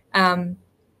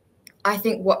 I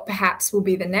think what perhaps will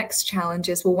be the next challenge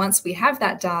is, well, once we have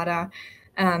that data,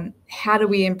 how do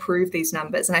we improve these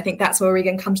numbers? And I think that's where we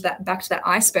can come to back to that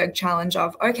iceberg challenge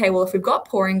of, okay, well, if we've got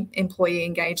poor employee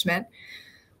engagement,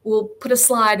 we'll put a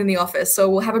slide in the office, so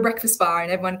we'll have a breakfast bar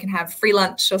and everyone can have free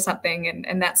lunch or something,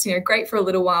 and that's great for a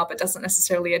little while, but doesn't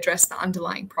necessarily address the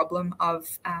underlying problem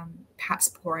of perhaps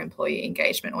poor employee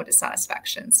engagement or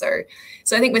dissatisfaction. So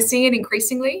I think we're seeing it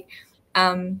increasingly.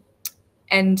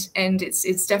 And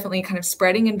it's definitely kind of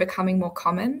spreading and becoming more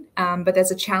common, but there's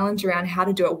a challenge around how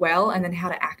to do it well and then how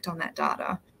to act on that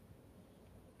data.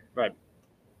 Right.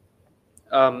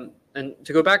 And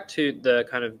to go back to the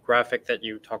kind of graphic that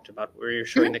you talked about, where you're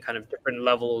showing the kind of different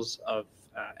levels of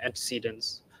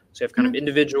antecedents. So you have kind of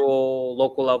individual,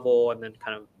 local level, and then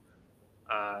kind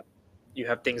of you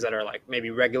have things that are like maybe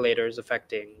regulators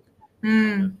affecting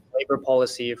labor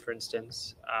policy, for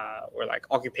instance, or like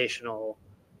occupational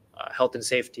health and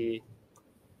safety.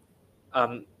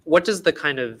 What does the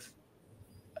kind of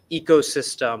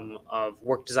ecosystem of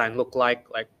work design look like?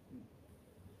 Like,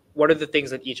 what are the things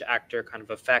that each actor kind of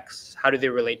affects? How do they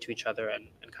relate to each other? And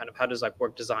kind of how does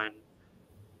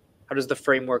the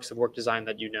frameworks of work design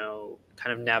that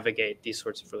kind of navigate these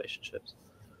sorts of relationships?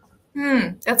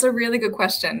 That's a really good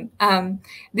question.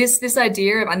 This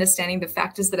idea of understanding the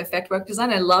factors that affect work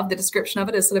design, I love the description of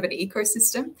it as sort of an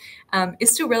ecosystem, is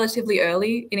still relatively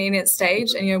early in its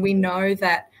stage. And, we know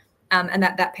that, and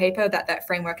that paper that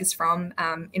framework is from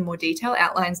in more detail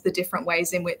outlines the different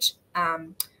ways in which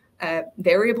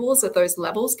variables at those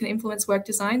levels can influence work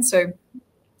design. So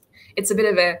it's a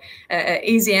bit of a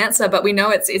easy answer, but we know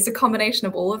it's a combination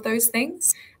of all of those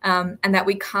things, and that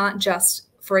we can't just,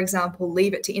 for example,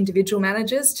 leave it to individual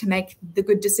managers to make the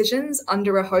good decisions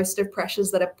under a host of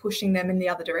pressures that are pushing them in the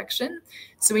other direction.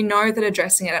 So we know that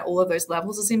addressing it at all of those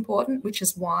levels is important, which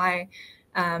is why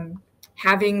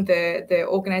having the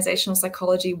organizational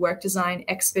psychology, work design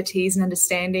expertise and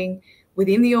understanding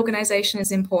within the organization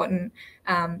is important,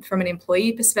 from an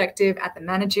employee perspective at the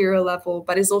managerial level,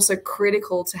 but is also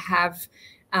critical to have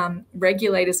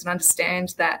regulators that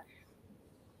understand that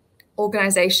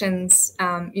organizations,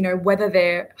 whether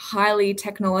they're highly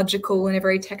technological in a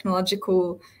very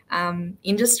technological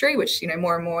industry, which,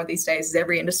 more and more these days is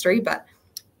every industry, but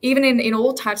even in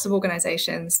all types of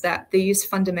organizations, that these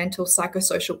fundamental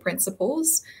psychosocial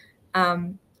principles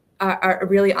are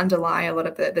really underlie a lot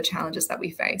of the challenges that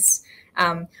we face.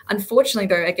 Unfortunately,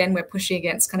 though, again, we're pushing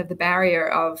against kind of the barrier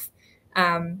of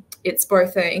it's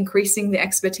both increasing the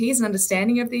expertise and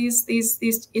understanding of these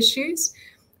issues.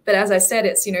 But as I said,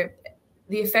 it's,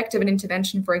 the effect of an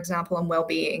intervention, for example, on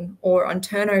well-being or on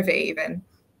turnover even,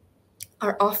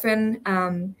 are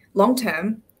often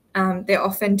long-term. They're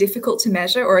often difficult to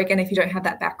measure, or again, if you don't have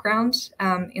that background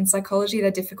in psychology,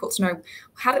 they're difficult to know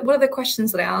what are the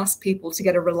questions that I ask people to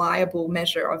get a reliable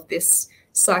measure of this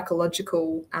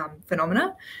psychological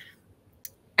phenomena.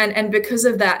 And because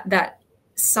of that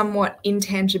somewhat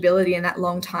intangibility and that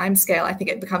long time scale, I think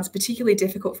it becomes particularly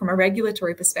difficult from a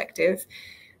regulatory perspective.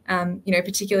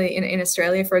 Particularly in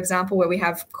Australia, for example, where we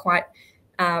have quite,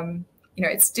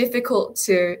 it's difficult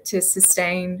to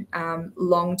sustain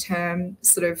long-term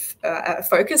sort of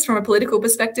focus from a political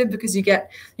perspective, because you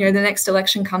get, the next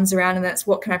election comes around and that's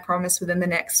what can I promise within the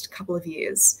next couple of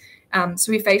years.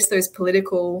 So we face those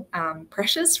political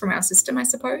pressures from our system, I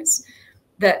suppose,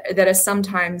 that are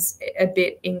sometimes a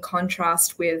bit in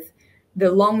contrast with the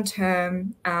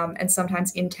long-term and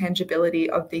sometimes intangibility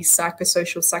of these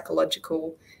psychosocial,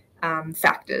 psychological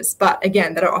factors, but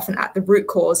again, that are often at the root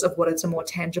cause of what is a more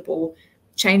tangible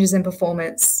changes in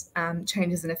performance,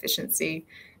 changes in efficiency.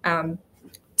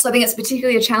 So I think it's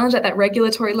particularly a challenge at that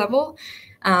regulatory level,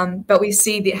 but we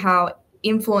see how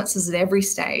influences at every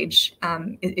stage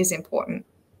is important.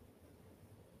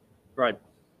 Right.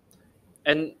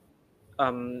 And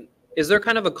is there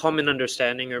kind of a common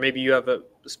understanding, or maybe you have a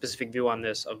specific view on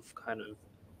this, of kind of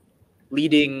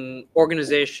leading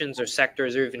organizations or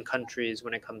sectors or even countries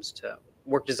when it comes to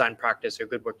work design practice or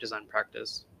good work design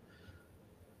practice?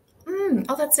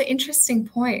 Oh, that's an interesting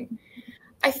point.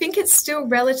 I think it's still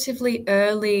relatively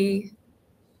early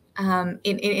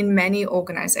in many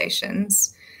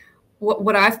organizations.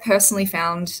 What I've personally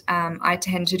found, I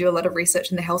tend to do a lot of research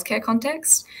in the healthcare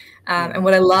context. And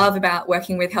what I love about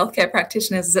working with healthcare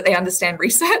practitioners is that they understand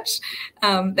research.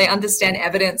 They understand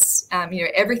evidence.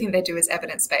 Everything they do is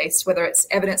evidence-based, whether it's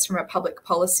evidence from a public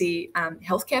policy,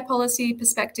 healthcare policy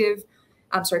perspective,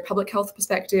 public health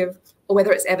perspective, or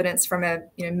whether it's evidence from a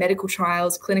medical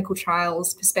trials, clinical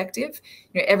trials perspective.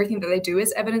 Everything that they do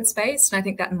is evidence-based. And I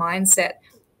think that mindset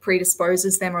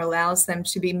predisposes them or allows them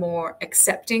to be more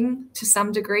accepting to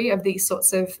some degree of these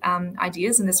sorts of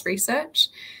ideas in this research.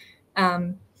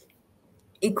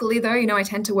 Equally, though, I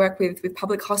tend to work with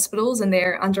public hospitals, and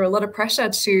they're under a lot of pressure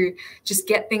to just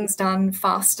get things done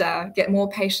faster, get more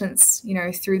patients,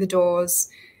 through the doors,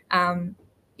 and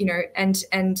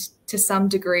to some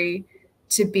degree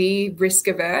to be risk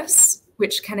averse,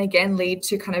 which can again lead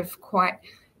to kind of quite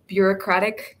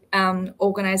bureaucratic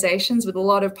organizations with a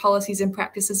lot of policies and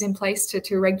practices in place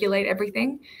to regulate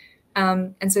everything.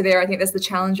 And so I think there's the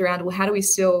challenge around, well, how do we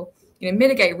still,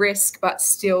 mitigate risk, but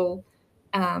still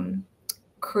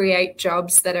create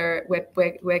jobs that are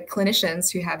where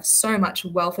clinicians who have so much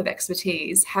wealth of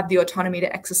expertise have the autonomy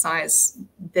to exercise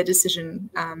their decision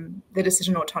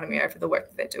autonomy over the work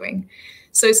that they're doing.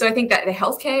 So I think that the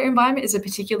healthcare environment is a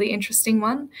particularly interesting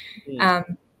one.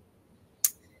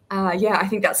 I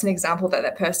think that's an example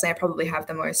that personally I probably have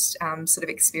the most sort of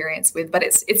experience with, but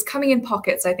it's coming in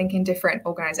pockets, I think, in different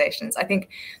organizations. I think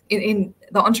in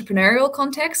the entrepreneurial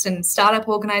context and startup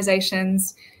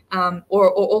organizations,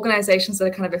 or organizations that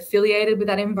are kind of affiliated with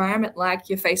that environment, like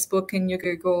your Facebook and your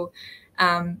Google,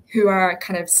 who are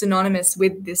kind of synonymous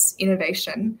with this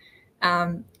innovation,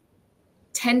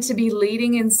 tend to be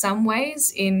leading in some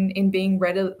ways in being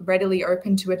readily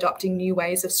open to adopting new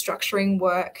ways of structuring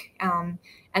work,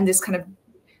 and this kind of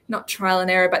not trial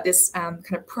and error, but this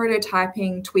kind of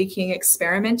prototyping, tweaking,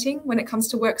 experimenting when it comes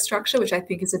to work structure, which I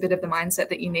think is a bit of the mindset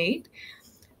that you need.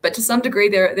 But to some degree,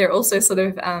 they're also sort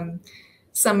of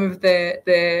some of the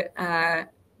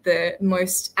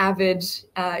most avid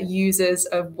users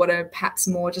of what are perhaps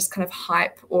more just kind of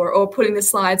hype or putting the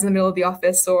slides in the middle of the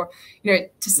office, or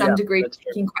to some degree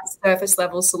taking quite surface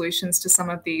level solutions to some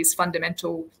of these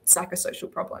fundamental psychosocial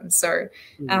problems. So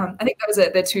I think those are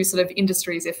the two sort of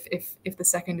industries, if the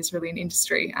second is really an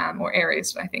industry, or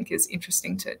areas that I think is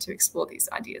interesting to explore these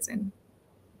ideas in.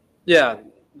 Yeah.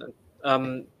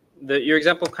 Your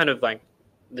example of kind of like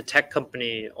the tech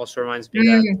company also reminds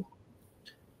me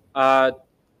that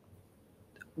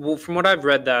well, from what I've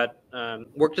read, that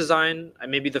work design,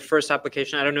 maybe the first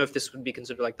application, I don't know if this would be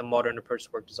considered like the modern approach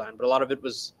to work design, but a lot of it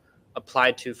was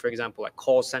applied to, for example, like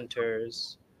call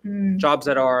centers, jobs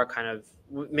that are kind of,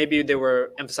 maybe they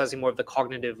were emphasizing more of the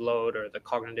cognitive load or the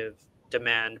cognitive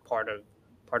demand part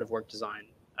of work design,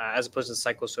 as opposed to the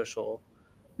psychosocial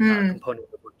component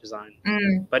of work design.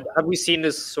 But have we seen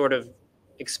this sort of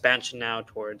expansion now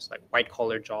towards like white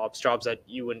collar jobs that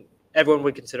everyone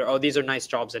would consider, oh, these are nice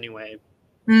jobs anyway.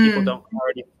 People don't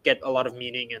already get a lot of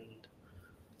meaning and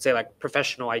say like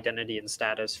professional identity and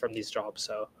status from these jobs,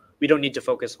 so we don't need to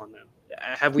focus on them.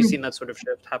 Have we seen that sort of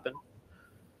shift happen?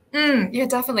 Yeah,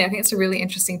 definitely. I think it's a really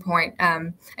interesting point.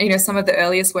 And, some of the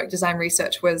earliest work design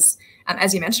research was,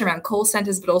 as you mentioned, around call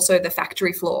centers, but also the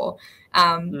factory floor.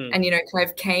 And, kind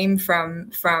of came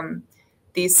from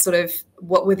these sort of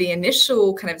what were the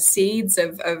initial kind of seeds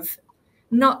of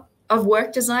not of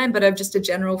work design, but of just a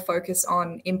general focus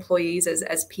on employees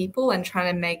as people and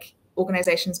trying to make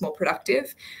organizations more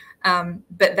productive.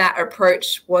 But that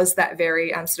approach was that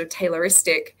very sort of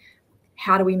Tayloristic.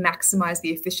 How do we maximize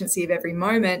the efficiency of every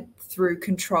moment through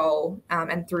control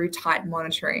and through tight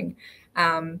monitoring?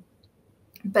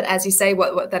 But as you say,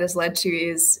 what that has led to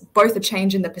is both a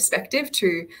change in the perspective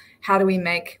to how do we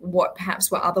make what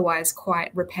perhaps were otherwise quite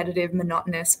repetitive,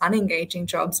 monotonous, unengaging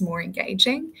jobs more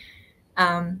engaging.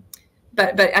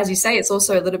 But as you say, it's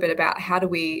also a little bit about how do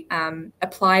we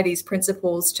apply these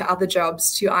principles to other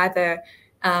jobs, to either,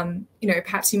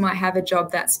 perhaps you might have a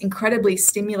job that's incredibly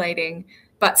stimulating,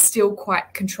 but still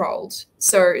quite controlled.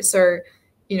 So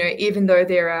even though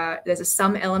there's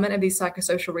some element of these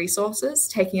psychosocial resources,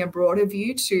 taking a broader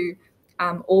view to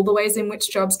all the ways in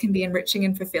which jobs can be enriching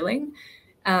and fulfilling,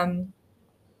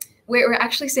 we're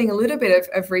actually seeing a little bit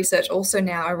of research also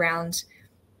now around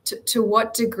to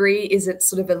what degree is it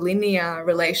sort of a linear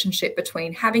relationship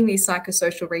between having these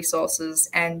psychosocial resources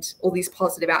and all these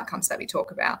positive outcomes that we talk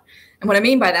about. And what I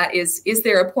mean by that is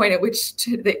there a point at which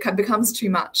that becomes too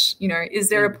much? Is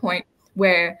there a point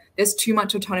where there's too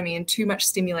much autonomy and too much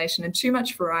stimulation and too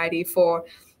much variety for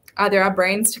either our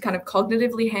brains to kind of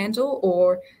cognitively handle,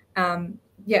 or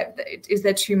is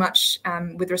there too much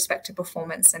with respect to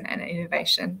performance and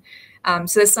innovation?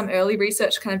 So there's some early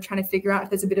research kind of trying to figure out if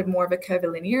there's a bit of more of a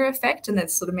curvilinear effect, and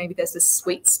there's sort of maybe there's this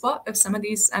sweet spot of some of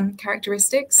these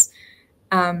characteristics.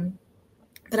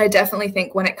 But I definitely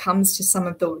think when it comes to some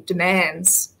of the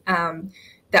demands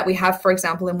that we have, for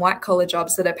example, in white collar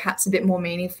jobs that are perhaps a bit more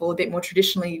meaningful, a bit more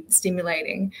traditionally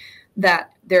stimulating,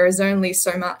 that there is only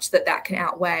so much that can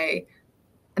outweigh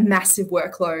a massive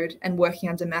workload and working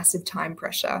under massive time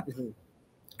pressure.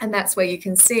 And that's where you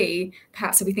can see,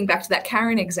 perhaps if we think back to that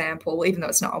Karen example, even though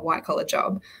it's not a white collar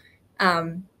job,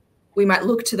 we might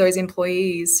look to those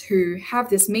employees who have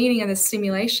this meaning and this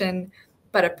stimulation,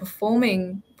 but are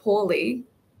performing poorly,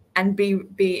 and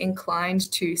be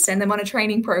inclined to send them on a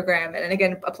training program and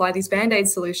again apply these band-aid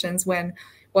solutions when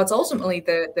what's ultimately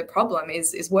the problem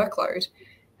is workload.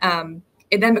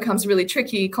 It then becomes a really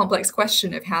tricky, complex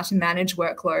question of how to manage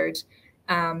workload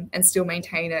and still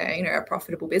maintain a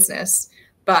profitable business.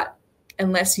 But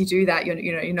unless you do that,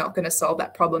 you're not going to solve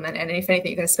that problem. And if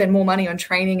anything, you're going to spend more money on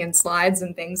training and slides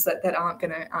and things that aren't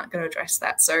going to address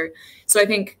that. So I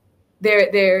think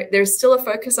there's still a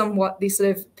focus on what these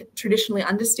sort of traditionally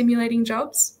understimulating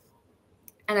jobs.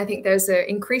 And I think there's an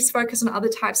increased focus on other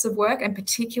types of work, and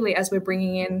particularly as we're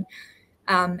bringing in,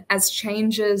 as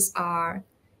changes are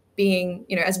being,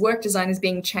 as work design is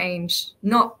being changed,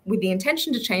 not with the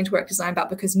intention to change work design, but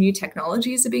because new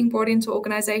technologies are being brought into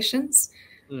organizations.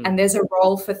 And there's a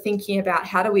role for thinking about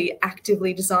how do we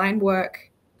actively design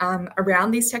work around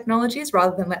these technologies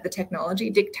rather than let the technology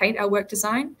dictate our work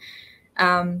design.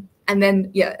 And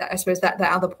then, I suppose that the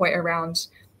other point around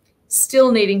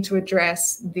still needing to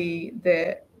address the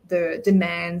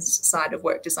demands side of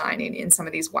work design in some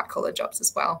of these white collar jobs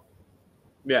as well.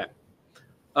 Yeah.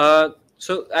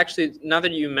 So actually, now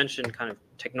that you mentioned kind of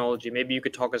technology, maybe you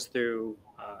could talk us through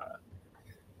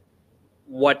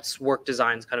what's work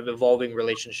design's kind of evolving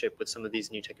relationship with some of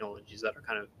these new technologies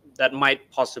that might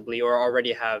possibly or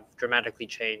already have dramatically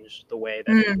changed the way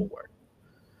that people work.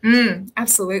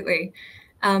 Absolutely.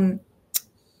 I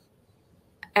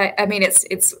mean,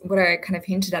 it's what I kind of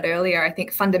hinted at earlier. I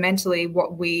think fundamentally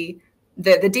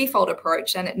the default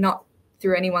approach, and it not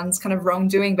through anyone's kind of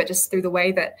wrongdoing, but just through the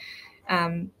way that,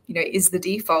 is the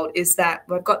default, is that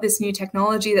we've got this new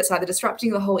technology that's either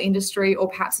disrupting the whole industry, or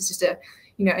perhaps it's just a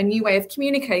new way of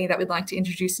communicating that we'd like to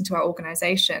introduce into our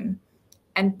organization,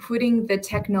 and putting the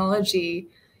technology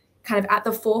kind of at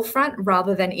the forefront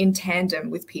rather than in tandem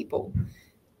with people.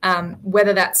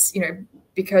 Whether that's,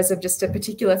 because of just a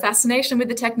particular fascination with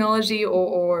the technology,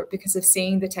 or because of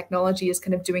seeing the technology as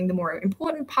kind of doing the more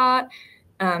important part,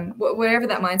 wherever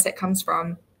that mindset comes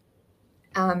from,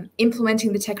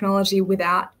 implementing the technology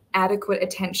without adequate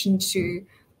attention to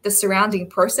the surrounding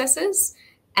processes,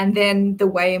 and then the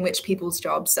way in which people's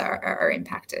jobs are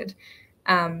impacted.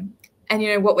 And,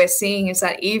 what we're seeing is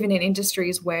that even in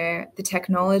industries where the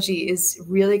technology is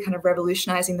really kind of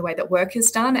revolutionizing the way that work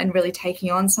is done and really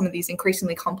taking on some of these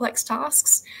increasingly complex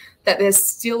tasks, that there's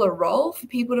still a role for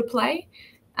people to play.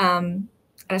 And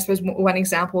I suppose one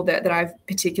example that I've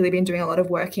particularly been doing a lot of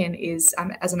work in is,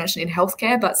 as I mentioned, in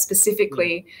healthcare, but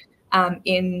specifically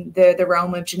in the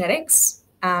realm of genetics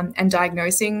and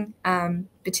diagnosing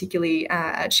particularly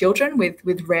children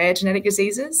with rare genetic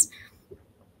diseases.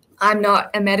 I'm not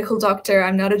a medical doctor,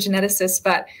 I'm not a geneticist,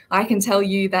 but I can tell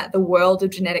you that the world of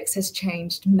genetics has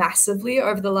changed massively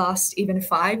over the last even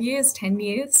 5 years, 10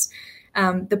 years.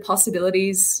 The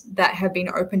possibilities that have been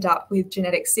opened up with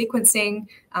genetic sequencing,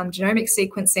 genomic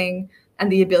sequencing,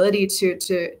 and the ability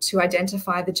to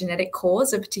identify the genetic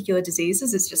cause of particular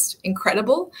diseases is just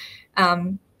incredible.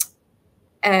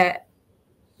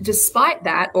 Despite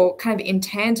that, or kind of in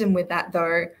tandem with that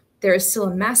though, there is still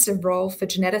a massive role for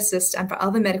geneticists and for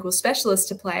other medical specialists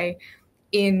to play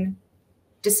in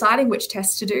deciding which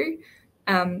tests to do,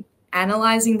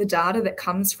 analyzing the data that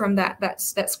comes from that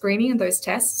screening and those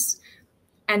tests,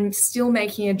 and still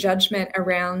making a judgment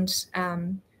around,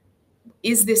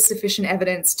 is this sufficient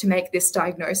evidence to make this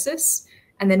diagnosis?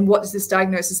 And then what does this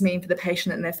diagnosis mean for the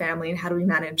patient and their family, and how do we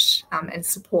manage and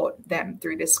support them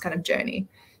through this kind of journey?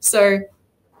 So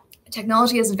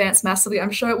technology has advanced massively.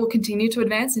 I'm sure it will continue to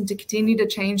advance and to continue to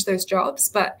change those jobs.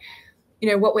 But,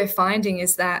 what we're finding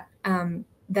is that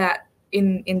that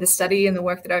in the study and the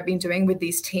work that I've been doing with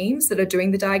these teams that are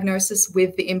doing the diagnosis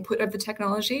with the input of the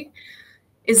technology,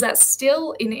 is that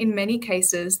still in many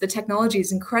cases, the technology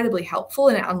is incredibly helpful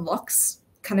and it unlocks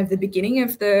kind of the beginning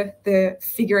of the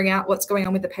figuring out what's going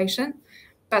on with the patient.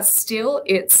 But still,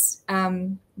 it's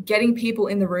getting people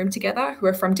in the room together who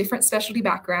are from different specialty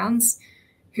backgrounds,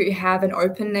 who have an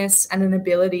openness and an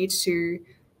ability to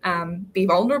be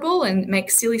vulnerable and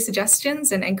make silly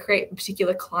suggestions and create a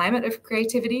particular climate of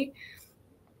creativity.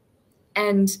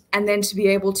 And then to be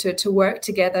able to work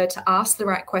together, to ask the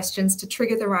right questions, to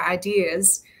trigger the right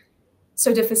ideas.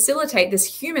 So to facilitate this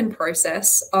human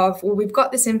process of, well, we've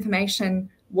got this information,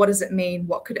 what does it mean?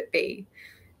 What could it be?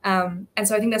 And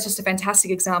so I think that's just a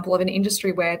fantastic example of an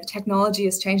industry where the technology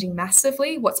is changing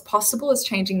massively. What's possible is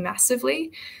changing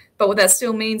massively. But what that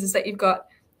still means is that you've got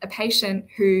a patient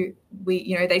who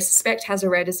they suspect has a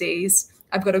rare disease.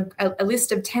 I've got a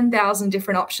list of 10,000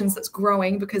 different options that's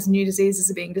growing because new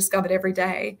diseases are being discovered every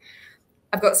day.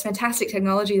 I've got this fantastic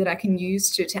technology that I can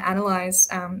use to analyze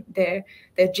their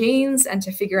genes and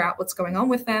to figure out what's going on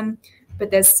with them. But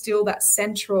there's still that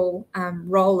central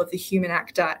role of the human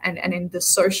actor and in the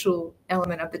social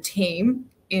element of the team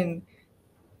in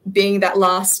being that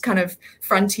last kind of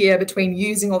frontier between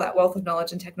using all that wealth of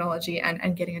knowledge and technology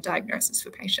and getting a diagnosis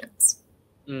for patients.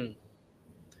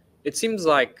 It seems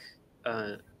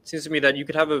to me that you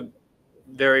could have a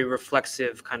very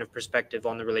reflexive kind of perspective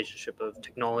on the relationship of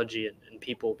technology and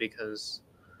people, because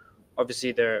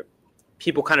obviously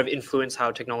people kind of influence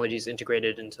how technology is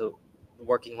integrated into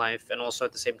working life, and also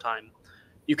at the same time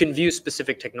you can view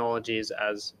specific technologies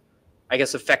as, I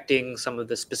guess, affecting some of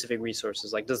the specific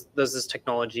resources. Like, does this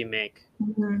technology make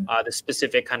the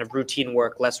specific kind of routine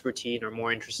work less routine or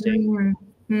more interesting?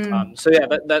 So yeah,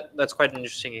 that's quite an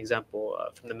interesting example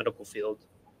from the medical field.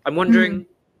 I'm wondering,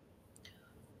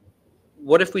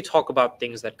 what if we talk about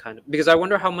things that because I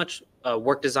wonder how much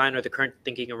work design, or the current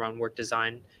thinking around work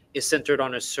design, is centered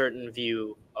on a certain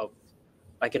view of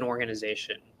like an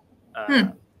organization.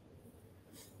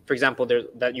 For example,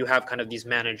 that you have kind of these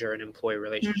manager and employee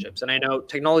relationships. And I know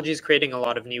technology is creating a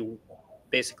lot of new,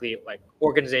 basically, like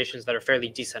organizations that are fairly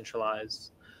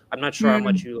decentralized. I'm not sure how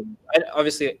much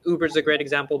obviously Uber's a great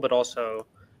example, but also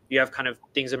you have kind of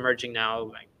things emerging now,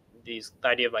 like the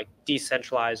idea of like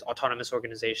decentralized autonomous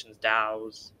organizations,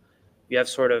 DAOs. You have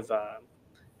sort of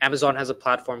Amazon has a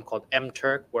platform called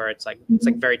MTurk, where it's like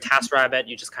very TaskRabbit.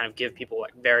 You just kind of give people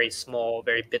like very small,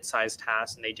 very bit-sized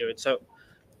tasks, and they do it. So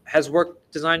has work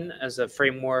design as a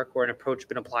framework or an approach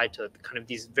been applied to kind of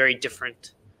these very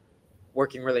different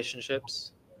working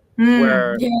relationships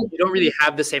where you don't really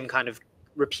have the same kind of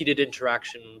repeated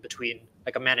interaction between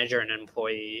like a manager and an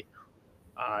employee?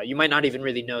 You might not even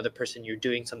really know the person you're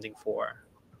doing something for,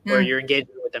 or your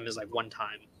engagement with them is like one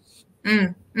time.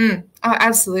 Oh,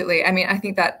 absolutely. I mean, I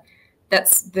think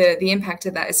that's the impact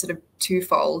of that is sort of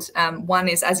twofold. One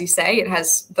is, as you say, it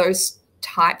has those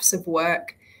types of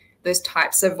work, those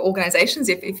types of organizations,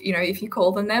 if you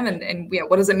call them, and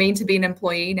what does it mean to be an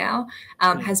employee now,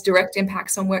 has direct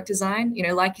impacts on work design.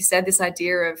 Like you said, this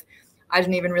idea of, I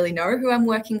don't even really know who I'm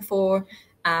working for.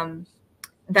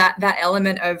 that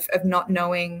element of not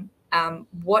knowing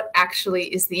what actually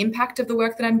is the impact of the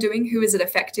work that I'm doing, who is it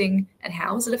affecting, and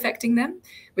how is it affecting them,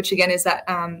 which again is that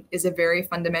is a very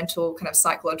fundamental kind of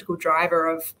psychological driver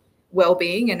of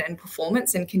well-being and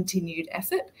performance and continued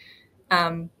effort.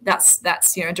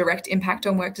 That's a direct impact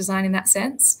on work design in that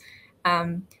sense.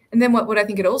 And then what I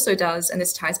think it also does, and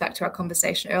this ties back to our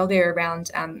conversation earlier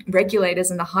around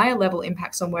regulators and the higher level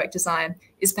impacts on work design,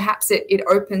 is perhaps it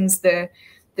opens the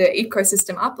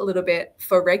ecosystem up a little bit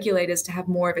for regulators to have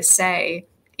more of a say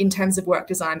in terms of work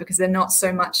design, because they're not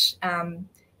so much, their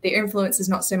influence is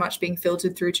not so much being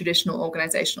filtered through traditional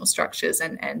organizational structures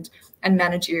and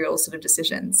managerial sort of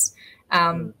decisions.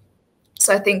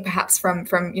 So I think perhaps from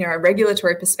a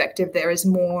regulatory perspective, there is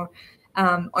more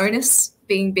onus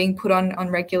being put on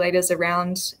regulators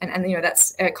around, and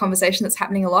that's a conversation that's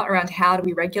happening a lot around how do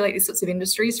we regulate these sorts of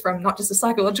industries from not just a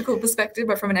psychological perspective,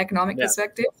 but from an economic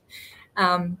perspective.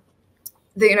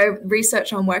 The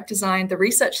research on work design, the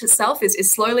research itself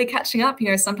is slowly catching up.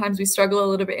 Sometimes we struggle a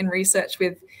little bit in research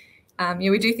with,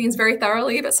 we do things very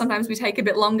thoroughly, but sometimes we take a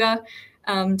bit longer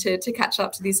to catch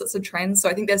up to these sorts of trends. So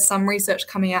I think there's some research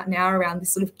coming out now around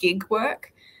this sort of gig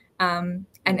work and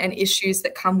issues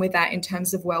that come with that in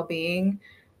terms of well-being.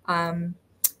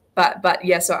 But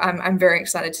yeah, so I'm very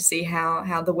excited to see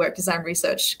how the work design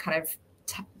research kind of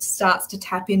starts to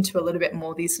tap into a little bit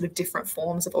more these sort of different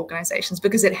forms of organizations,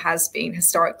 because it has been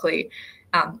historically,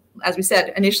 as we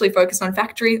said, initially focused on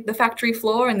the factory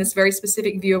floor and this very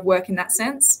specific view of work in that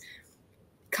sense,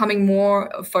 coming more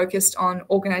focused on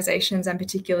organizations and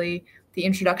particularly the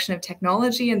introduction of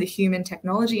technology and the human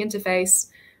technology interface.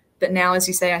 But now, as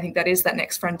you say, I think that is that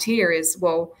next frontier is,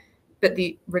 well, but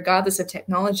regardless of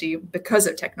technology, because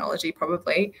of technology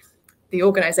probably, the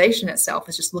organization itself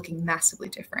is just looking massively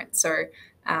different. So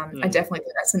I definitely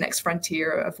think that's the next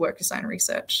frontier of work design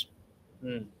research.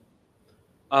 And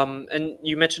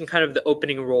you mentioned kind of the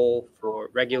opening role for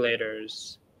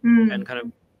regulators and kind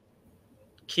of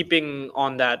keeping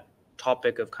on that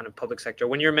topic of kind of public sector.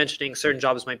 When you're mentioning certain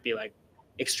jobs might be like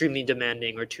extremely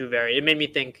demanding or too varied, it made me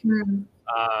think,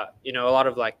 a lot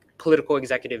of like political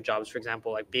executive jobs, for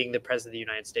example, like being the president of the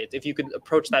United States. If you could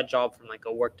approach that job from like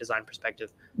a work design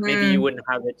perspective, maybe you wouldn't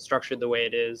have it structured the way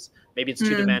it is. Maybe it's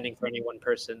too demanding for any one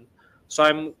person. So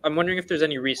I'm wondering if there's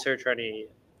any research or any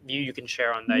view you can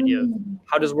share on the idea of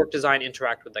how does work design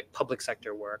interact with like public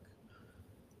sector work,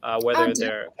 whether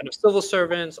they're kind of civil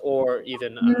servants or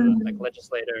even like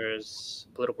legislators,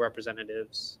 political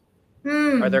representatives.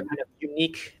 Are there kind of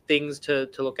unique things to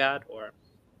look at, or?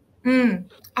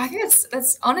 I think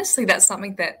that's honestly, that's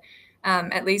something that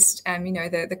at least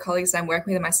the colleagues I'm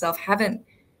working with and myself haven't.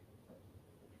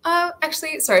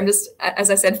 Actually, sorry, I'm just,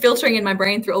 as I said, filtering in my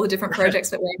brain through all the different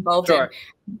projects that we're involved in.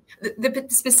 The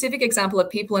specific example of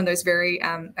people in those very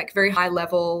very high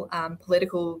level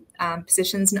political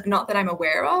positions, not that I'm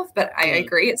aware of, but I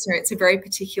agree, it's a very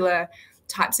particular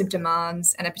types of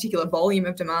demands and a particular volume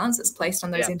of demands that's placed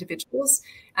on those individuals,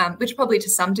 which probably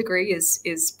to some degree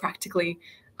is practically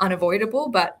unavoidable.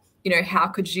 But how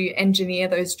could you engineer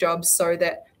those jobs so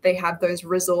that they have those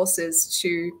resources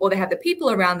or they have the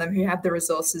people around them who have the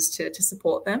resources to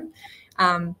support them?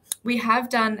 We have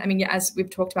done, as we've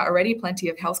talked about already, plenty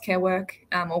of healthcare work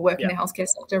or work in the healthcare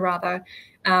sector rather.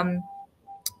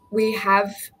 We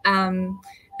have,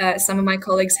 some of my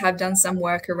colleagues have done some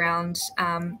work around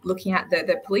looking at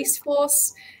the police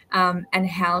force and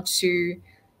how to,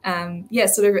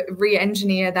 sort of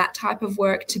re-engineer that type of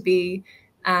work to be,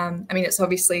 it's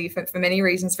obviously for many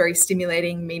reasons very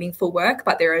stimulating, meaningful work,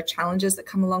 but there are challenges that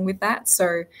come along with that.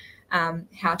 So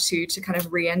how to kind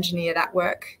of re-engineer that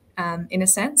work in a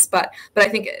sense. But I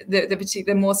think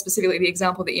the more specifically the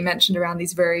example that you mentioned around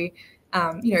these very,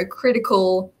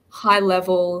 critical,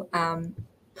 high-level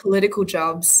political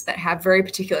jobs that have very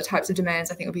particular types of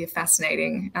demands, I think will be a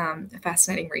fascinating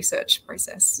research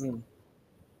process.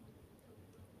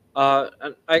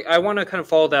 I want to kind of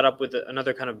follow that up with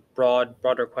another kind of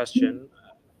broader question.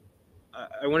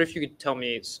 I wonder if you could tell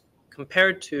me,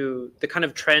 compared to the kind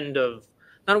of trend of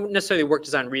not necessarily work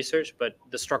design research, but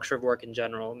the structure of work in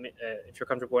general, if you're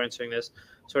comfortable answering this,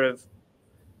 sort of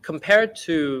compared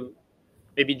to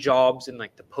maybe jobs in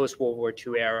like the post-World War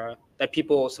II era that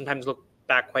people sometimes look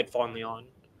back quite fondly on,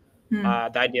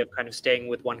 the idea of kind of staying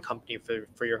with one company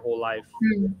for your whole life.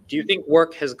 Do you think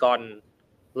work has gotten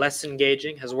less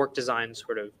engaging? Has work design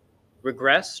sort of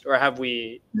regressed, or have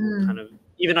we kind of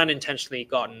even unintentionally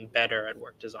gotten better at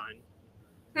work design?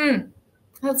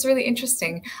 That's really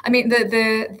interesting.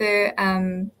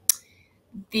 The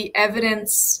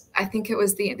evidence, I think it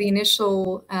was the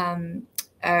initial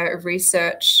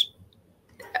research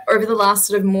over the last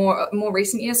sort of more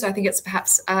recent years, so I think it's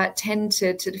perhaps 10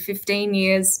 to 15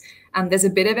 years, there's a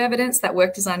bit of evidence that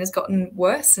work design has gotten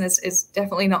worse and is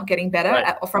definitely not getting better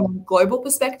from a global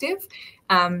perspective.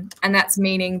 And that's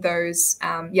meaning those,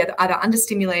 either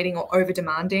understimulating or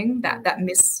over-demanding, that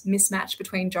mismatch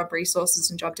between job resources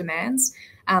and job demands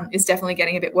is definitely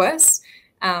getting a bit worse.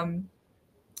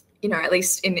 At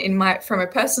least from a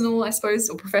personal, I suppose,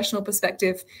 or professional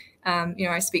perspective,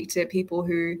 I speak to people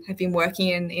who have been working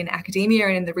in academia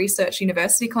and in the research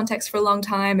university context for a long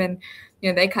time, and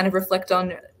they kind of reflect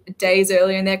on days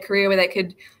earlier in their career where they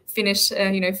could finish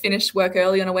work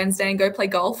early on a Wednesday and go play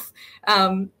golf.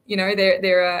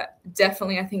 There are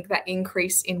definitely, I think, that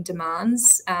increase in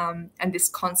demands and this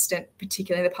constant,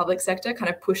 particularly in the public sector, kind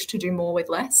of push to do more with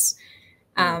less.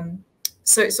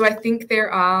 So I think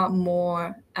there are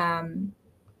more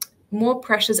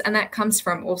pressures, and that comes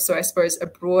from also, I suppose, a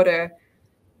broader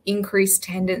increased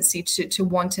tendency to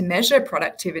want to measure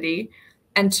productivity,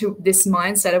 and to this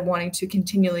mindset of wanting to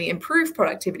continually improve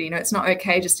productivity. It's not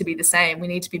okay just to be the same. We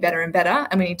need to be better and better,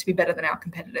 and we need to be better than our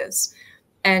competitors.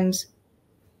 And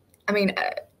I mean,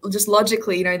 just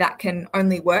logically, that can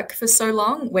only work for so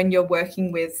long when you're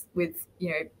working with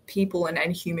people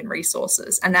and human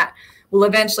resources, and that will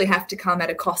eventually have to come at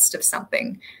a cost of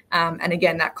something. And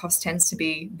again, that cost tends to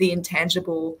be the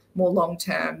intangible, more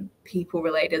long-term,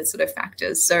 people-related sort of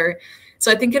factors.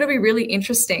 So I think it'll be really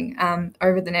interesting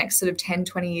over the next sort of 10,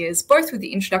 20 years, both with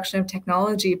the introduction of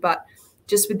technology, but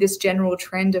just with this general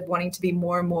trend of wanting to be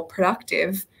more and more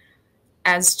productive,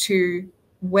 as to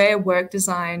where work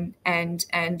design and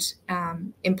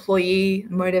employee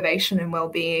motivation and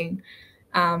well-being,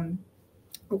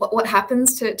 what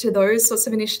happens to those sorts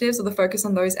of initiatives, or the focus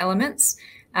on those elements,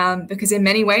 because in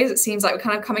many ways it seems like we're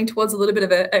kind of coming towards a little bit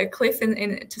of a cliff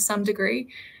to some degree.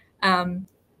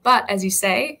 But as you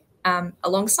say,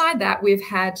 alongside that, we've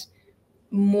had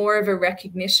more of a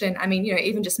recognition. I mean,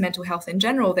 even just mental health in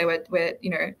general, there were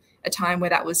a time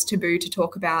where that was taboo to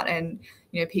talk about, and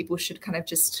people should kind of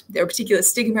there were particular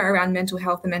stigma around mental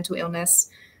health and mental illness,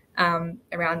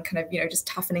 around kind of just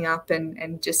toughening up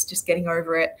and just getting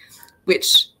over it,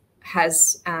 which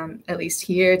has, at least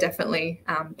here, definitely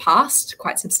passed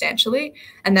quite substantially.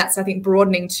 And that's, I think,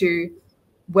 broadening to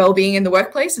well-being in the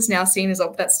workplace is now seen as,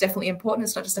 that's definitely important.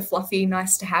 It's not just a fluffy,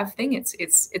 nice to have thing.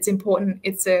 It's important.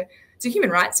 It's a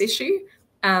human rights issue,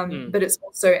 but it's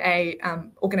also a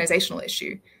organizational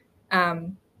issue.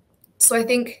 So I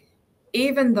think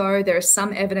even though there is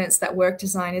some evidence that work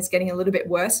design is getting a little bit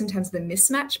worse in terms of the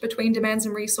mismatch between demands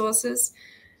and resources,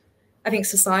 I think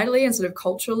societally and sort of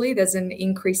culturally, there's an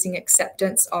increasing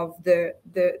acceptance of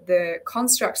the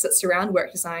constructs that surround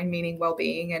work design, meaning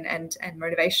well-being and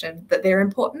motivation, that they're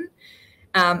important.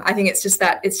 I think it's just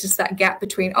that gap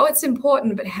between, it's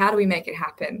important, but how do we make it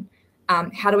happen?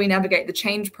 How do we navigate the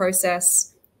change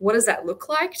process? What does that look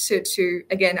like? To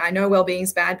again, I know well-being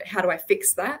is bad, but how do I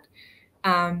fix that?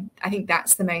 I think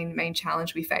that's the main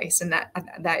challenge we face, and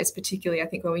that is particularly, I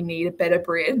think, where we need a better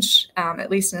bridge,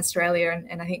 at least in Australia,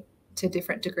 and I think to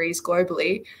different degrees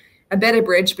globally, a better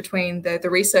bridge between the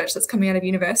research that's coming out of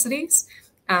universities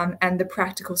and the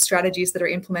practical strategies that are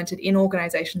implemented in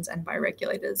organizations and by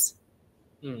regulators.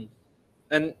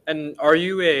 And are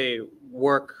you a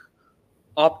work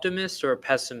optimist or a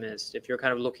pessimist, if you're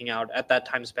kind of looking out at that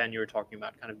time span you were talking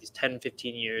about, kind of these 10,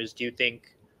 15 years? Do you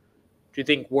think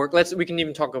work, you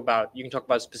can talk about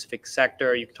a specific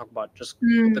sector, you can talk about just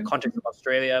the context of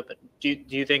Australia, but do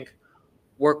you think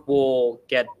work will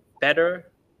get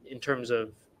better in terms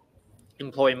of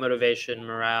employee motivation,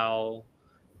 morale,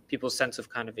 people's sense of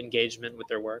kind of engagement with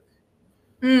their work?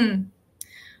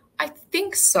 I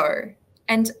think so.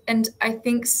 And I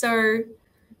think so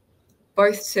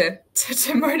both to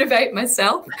motivate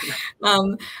myself.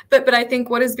 But I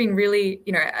think what has been really,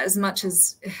 as much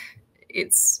as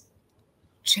it's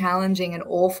challenging and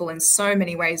awful in so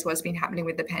many ways what's been happening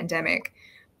with the pandemic,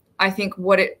 I think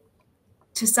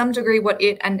to some degree, what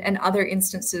it and other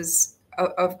instances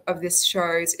of this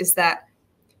shows is that,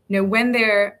 when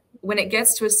it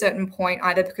gets to a certain point,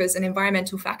 either because an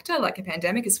environmental factor like a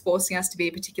pandemic is forcing us to be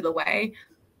a particular way,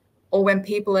 or when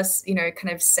people are,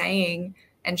 kind of saying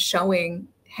and showing,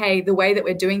 hey, the way that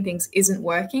we're doing things isn't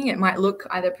working. It might look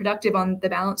either productive on the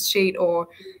balance sheet or,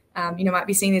 might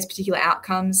be seeing these particular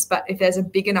outcomes. But if there's a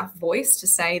big enough voice to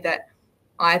say that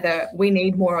either we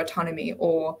need more autonomy,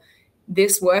 or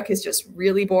this work is just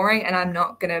really boring and I'm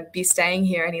not going to be staying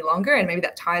here any longer. And maybe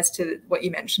that ties to what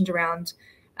you mentioned around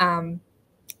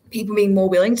people being more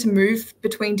willing to move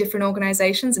between different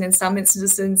organizations, and in some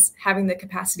instances having the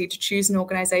capacity to choose an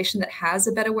organization that has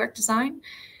a better work design.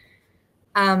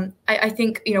 I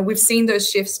think, we've seen those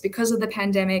shifts because of the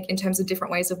pandemic in terms of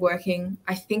different ways of working.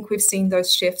 I think we've seen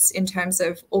those shifts in terms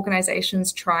of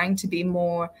organizations trying to be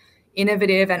more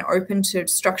innovative and open to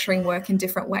structuring work in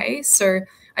different ways. So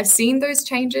I've seen those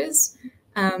changes.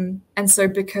 And so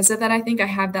because of that, I think I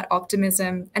have that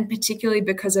optimism, and particularly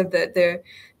because of the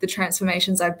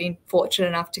transformations I've been fortunate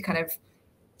enough to kind of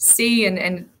see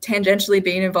and tangentially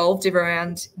being involved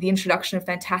around the introduction of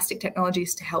fantastic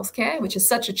technologies to healthcare, which is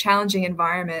such a challenging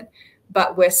environment,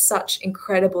 but where such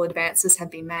incredible advances have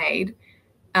been made.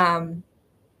 I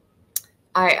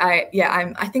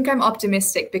think I'm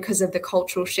optimistic because of the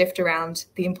cultural shift around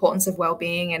the importance of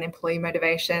well-being and employee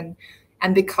motivation,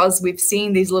 and because we've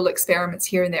seen these little experiments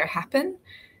here and there happen.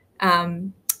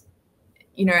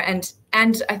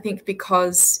 And I think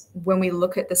because when we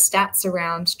look at the stats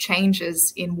around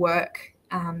changes in work,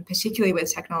 particularly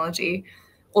with technology,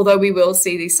 although we will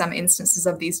see some instances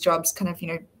of these jobs kind of,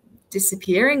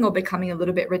 disappearing or becoming a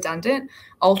little bit redundant,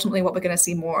 ultimately what we're going to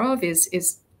see more of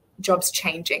is jobs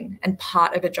changing and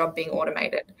part of a job being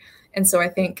automated. And so I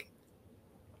think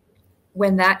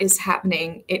when that is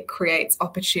happening, it creates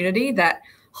opportunity that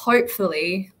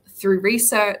hopefully through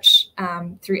research,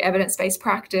 through evidence-based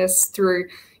practice, through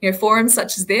forums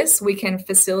such as this, we can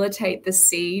facilitate the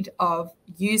seed of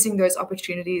using those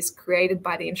opportunities created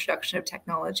by the introduction of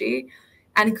technology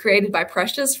and created by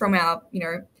pressures from our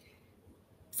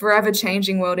forever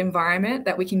changing world environment,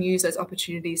 that we can use those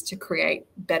opportunities to create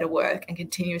better work and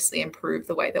continuously improve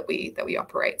the way that we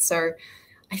operate. So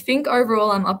I think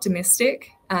overall I'm optimistic,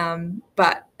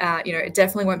 but it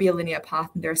definitely won't be a linear path,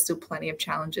 and there are still plenty of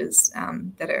challenges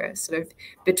that are sort of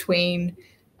between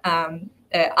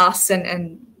us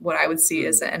and what I would see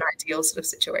as an ideal sort of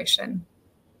situation.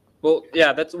 Well,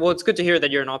 yeah, it's good to hear that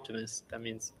you're an optimist. That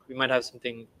means we might have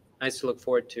something nice to look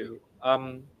forward to.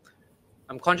 I'm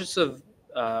conscious of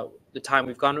the time.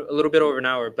 We've gone a little bit over an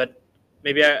hour, but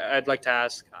maybe I'd like to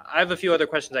ask. I have a few other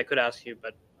questions I could ask you,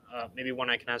 but maybe one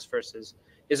I can ask first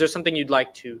is there something you'd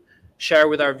like to share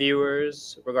with our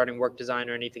viewers regarding work design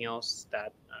or anything else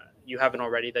that you haven't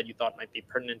already that you thought might be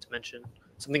pertinent to mention?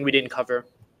 Something we didn't cover?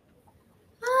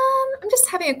 I'm just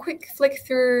having a quick flick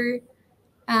through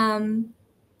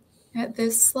at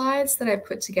the slides that I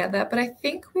put together, but I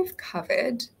think we've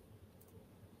covered.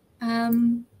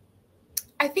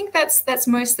 I think that's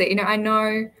mostly, I know,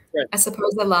 right. I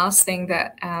suppose the last thing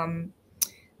that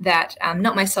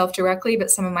not myself directly, but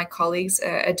some of my colleagues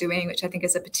are doing, which I think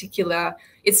is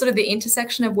it's sort of the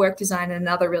intersection of work design and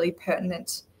another really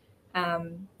pertinent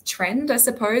trend, I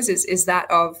suppose, is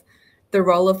that of the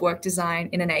role of work design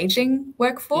in an aging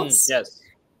workforce. Yes.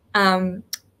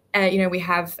 We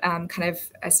have kind of,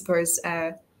 I suppose,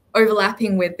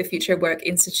 overlapping with the Future of Work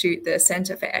Institute, the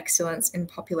Center for Excellence in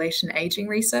Population Aging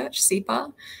Research,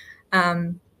 CEPA.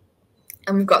 And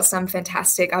I've got some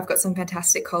fantastic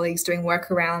colleagues doing work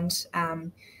around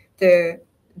the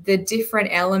different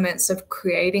elements of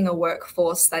creating a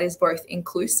workforce that is both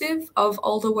inclusive of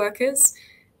older workers,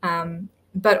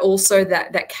 but also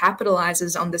that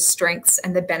capitalizes on the strengths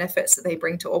and the benefits that they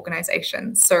bring to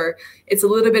organizations. So it's a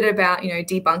little bit about,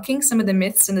 debunking some of the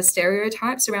myths and the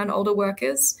stereotypes around older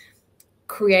workers,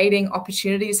 creating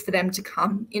opportunities for them to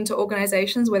come into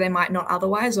organizations where they might not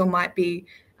otherwise, or might be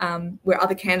where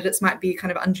other candidates might be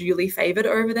kind of unduly favored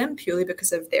over them purely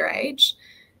because of their age.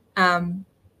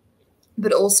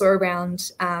 But also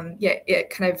around, kind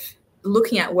of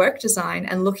looking at work design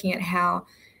and looking at how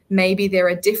maybe there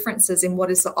are differences in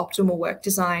what is the optimal work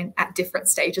design at different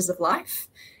stages of life.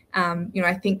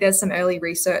 I think there's some early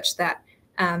research that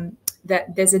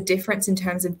there's a difference in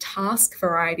terms of task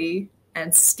variety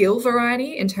and skill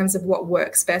variety in terms of what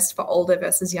works best for older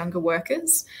versus younger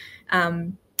workers.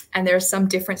 And there are some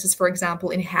differences, for example,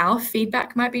 in how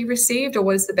feedback might be received or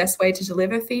what is the best way to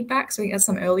deliver feedback. So I think there's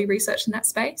some early research in that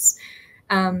space.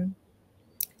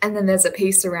 And then there's a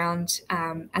piece around,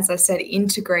 as I said,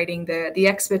 integrating the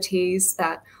expertise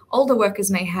that older workers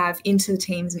may have into the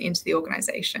teams and into the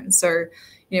organization. So,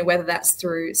 whether that's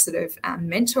through sort of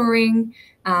mentoring,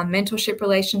 mentorship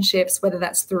relationships, whether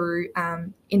that's through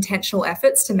intentional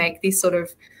efforts to make these sort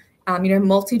of,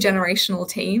 multi-generational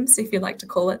teams, if you like to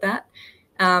call it that.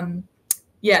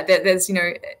 There's,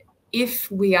 if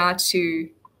we are to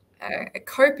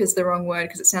cope is the wrong word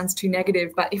because it sounds too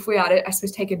negative, but if we are to, I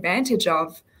suppose, take advantage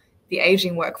of the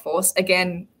aging workforce,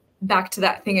 again, back to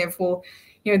that thing of, well,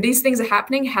 these things are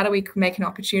happening. How do we make an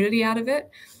opportunity out of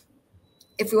it?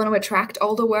 If we want to attract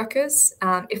older workers,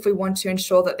 if we want to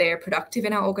ensure that they are productive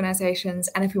in our organizations,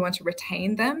 and if we want to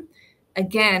retain them,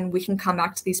 again, we can come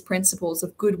back to these principles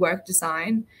of good work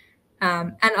design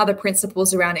and other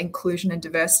principles around inclusion and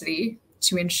diversity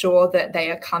to ensure that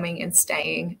they are coming and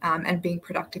staying and being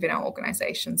productive in our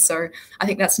organization. So I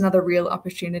think that's another real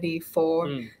opportunity for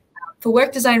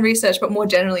work design research, but more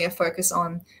generally a focus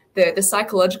on the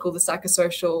psychological, the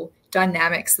psychosocial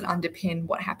dynamics that underpin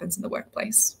what happens in the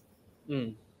workplace.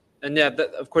 And yeah,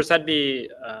 of course, that'd be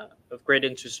of great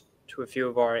interest to a few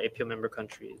of our APO member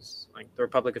countries, like the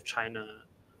Republic of China,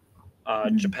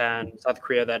 Japan, South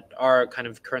Korea, that are kind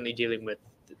of currently dealing with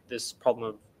this problem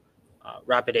of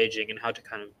rapid aging and how to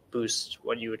kind of boost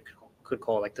what you could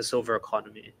call like the silver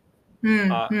economy.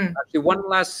 Actually,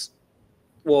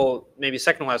 maybe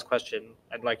second last question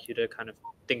I'd like you to kind of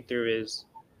think through is,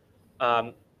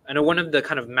 I know one of the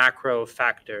kind of macro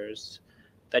factors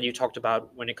that you talked about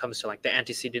when it comes to like the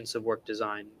antecedents of work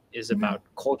design is about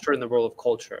culture and the role of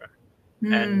culture.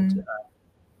 And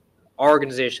our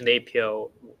organization, the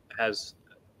APO, has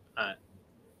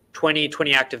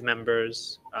 20 active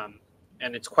members,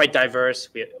 and it's quite diverse.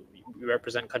 We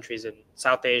represent countries in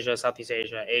South Asia, Southeast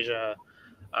Asia, Asia,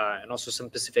 and also some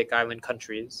Pacific Island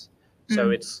countries. So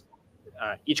it's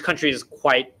each country is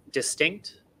quite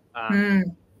distinct. To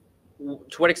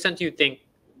what extent do you think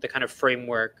the kind of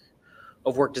framework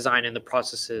of work design and the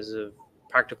processes of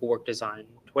practical work design,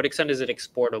 to what extent is it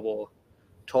exportable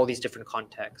to all these different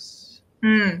contexts?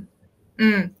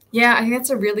 Yeah, I think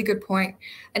that's a really good point.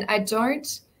 And I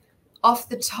don't, off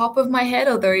the top of my head,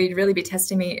 although you'd really be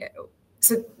testing me,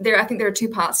 so I think there are two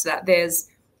parts to that.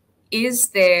 Is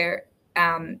there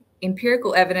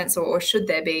empirical evidence, or should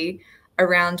there be,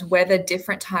 around whether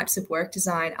different types of work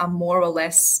design are more or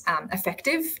less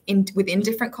effective within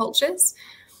different cultures?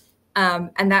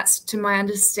 And that's, to my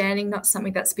understanding, not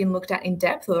something that's been looked at in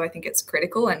depth, although I think it's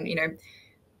critical. And,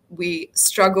 we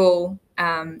struggle,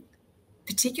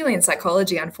 particularly in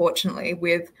psychology, unfortunately,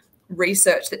 with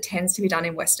research that tends to be done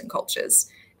in Western cultures.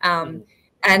 And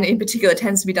in particular,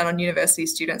 tends to be done on university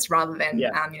students rather than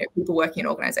people working in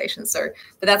organizations.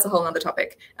 But that's a whole other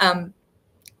topic. So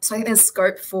I think there's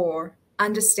scope for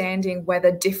understanding whether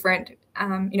different,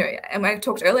 and I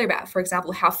talked earlier about, for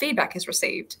example, how feedback is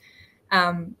received.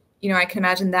 I can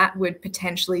imagine that would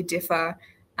potentially differ,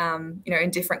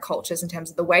 in different cultures in terms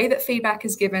of the way that feedback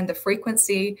is given, the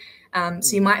frequency.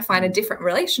 So you might find a different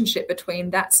relationship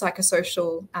between that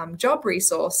psychosocial job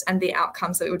resource and the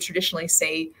outcomes that we would traditionally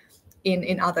see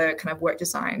in other kind of work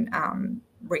design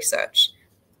research.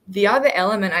 The other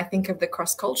element, I think, of the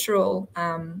cross-cultural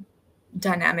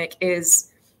dynamic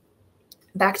is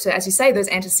back to, as you say, those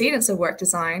antecedents of work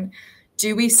design.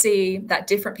 Do we see that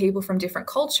different people from different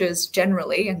cultures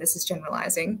generally, and this is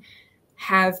generalizing,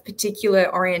 have particular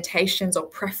orientations or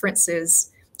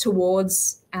preferences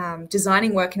towards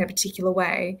designing work in a particular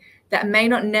way that may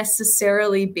not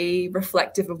necessarily be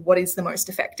reflective of what is the most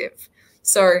effective?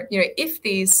 So, if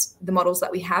the models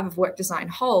that we have of work design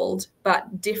hold,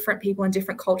 but different people in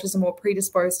different cultures are more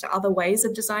predisposed to other ways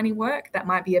of designing work, that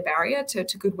might be a barrier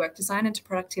to good work design and to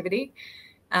productivity.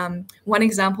 One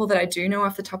example that I do know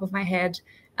off the top of my head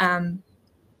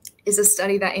is a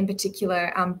study that in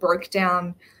particular broke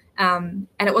down, and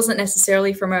it wasn't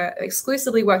necessarily from a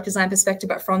exclusively work design perspective,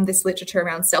 but from this literature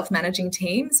around self-managing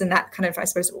teams and that kind of, I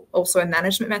suppose, also a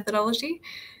management methodology.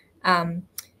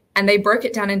 And they broke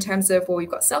it down in terms of, well,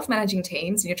 we've got self-managing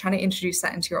teams and you're trying to introduce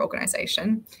that into your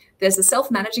organization. There's the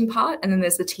self-managing part and then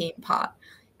there's the team part.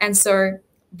 And so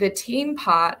the team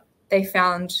part, they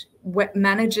found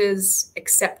managers'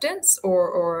 acceptance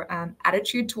or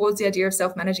attitude towards the idea of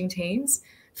self-managing teams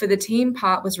for the team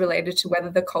part was related to whether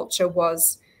the culture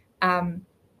was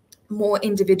more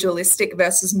individualistic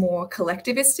versus more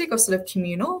collectivistic or sort of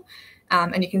communal.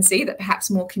 And you can see that perhaps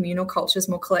more communal cultures,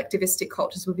 more collectivistic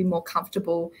cultures would be more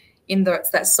comfortable in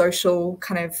that social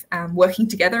kind of working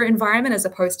together environment, as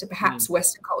opposed to perhaps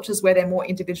Western cultures where they're more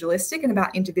individualistic and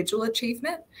about individual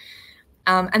achievement.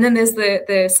 And then there's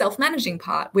the self-managing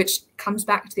part, which comes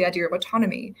back to the idea of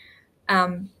autonomy.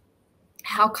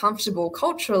 How comfortable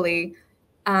culturally,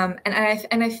 and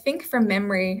I think from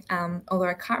memory, although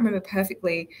I can't remember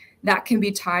perfectly, that can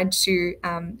be tied to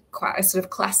quite a sort of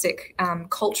classic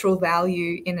cultural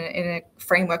value in a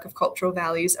framework of cultural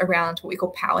values around what we call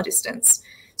power distance.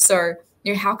 So,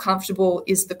 how comfortable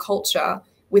is the culture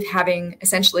with having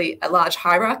essentially a large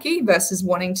hierarchy versus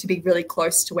wanting to be really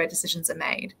close to where decisions are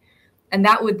made? And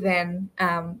that would then,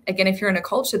 again, if you're in a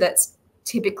culture that's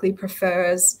typically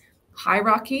prefers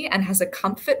hierarchy and has a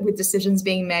comfort with decisions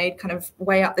being made kind of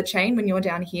way up the chain when you're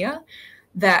down here,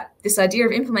 that this idea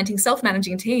of implementing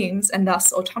self-managing teams and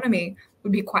thus autonomy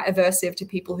would be quite aversive to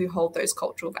people who hold those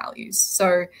cultural values.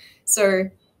 So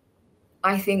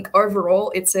I think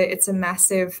overall it's a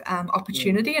massive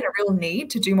opportunity and a real need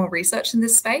to do more research in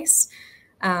this space.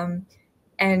 And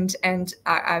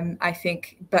I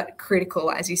think, but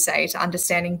critical, as you say, to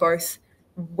understanding both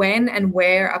when and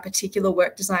where a particular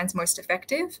work design is most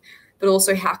effective, but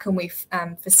also how can we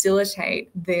facilitate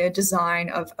the design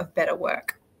of better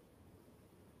work.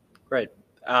 Great.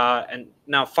 And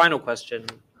now, final question.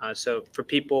 So for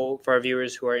our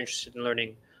viewers who are interested in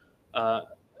learning a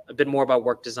bit more about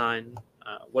work design,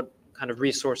 what kind of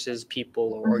resources,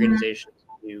 people, or organizations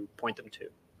do you point them to?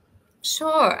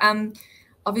 Sure.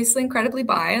 Obviously incredibly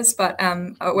biased, but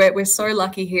we're so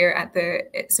lucky here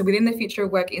so within the Future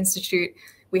of Work Institute,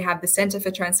 we have the Center for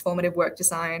Transformative Work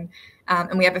Design,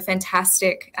 and we have a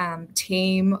fantastic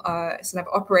team, sort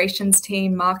of operations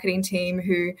team, marketing team,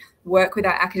 who work with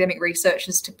our academic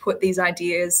researchers to put these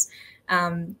ideas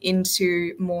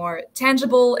into more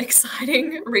tangible,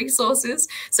 exciting resources.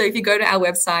 So if you go to our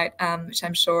website, which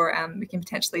I'm sure we can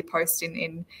potentially post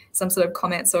in some sort of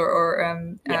comments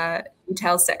or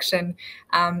details section,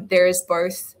 there is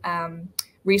both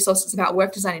resources about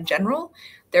work design in general.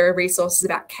 There are resources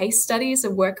about case studies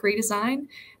of work redesign.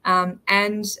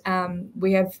 And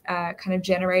we have kind of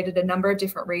generated a number of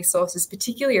different resources,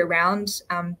 particularly around,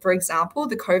 for example,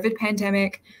 the COVID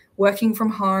pandemic, working from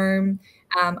home,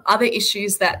 other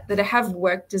issues that have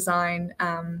work design,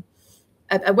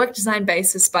 a work design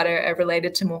basis, but are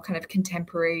related to more kind of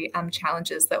contemporary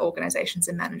challenges that organizations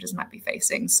and managers might be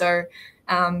facing. So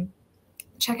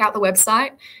check out the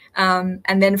website.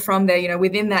 And then from there,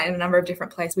 within that, in a number of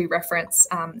different places, we reference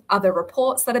other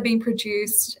reports that are being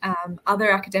produced,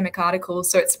 other academic articles.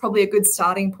 So it's probably a good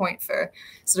starting point for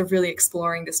sort of really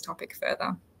exploring this topic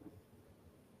further.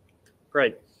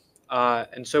 Great.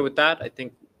 And so with that, I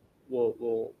think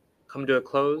we'll come to a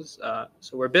close.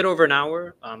 So we're a bit over an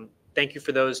hour. Thank you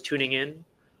for those tuning in.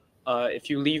 If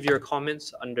you leave your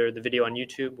comments under the video on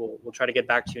YouTube, we'll try to get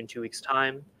back to you in 2 weeks'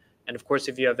 time. And of course,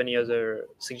 if you have any other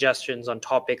suggestions on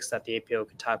topics that the APO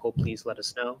could tackle, please let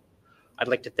us know. I'd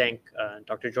like to thank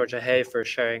Dr. Georgia Hay for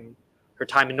sharing her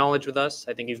time and knowledge with us.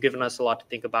 I think you've given us a lot to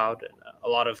think about, and a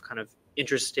lot of kind of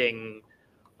interesting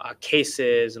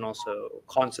cases and also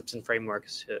concepts and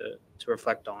frameworks to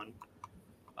reflect on.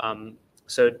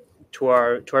 So to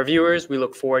our viewers, we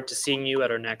look forward to seeing you at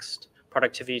our next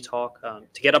productivity talk.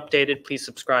 To get updated, please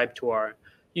subscribe to our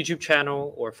YouTube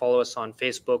channel or follow us on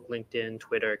Facebook, LinkedIn,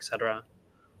 Twitter, etc.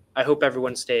 I hope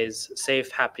everyone stays safe,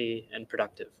 happy, and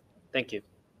productive. Thank you.